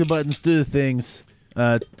 click the buttons, do the things.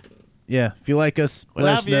 Yeah, if you like us, We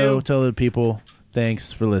let us love know. you. Tell other people.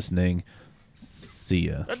 Thanks for listening. See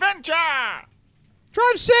ya. Adventure!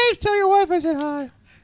 Drive safe. Tell your wife I said hi.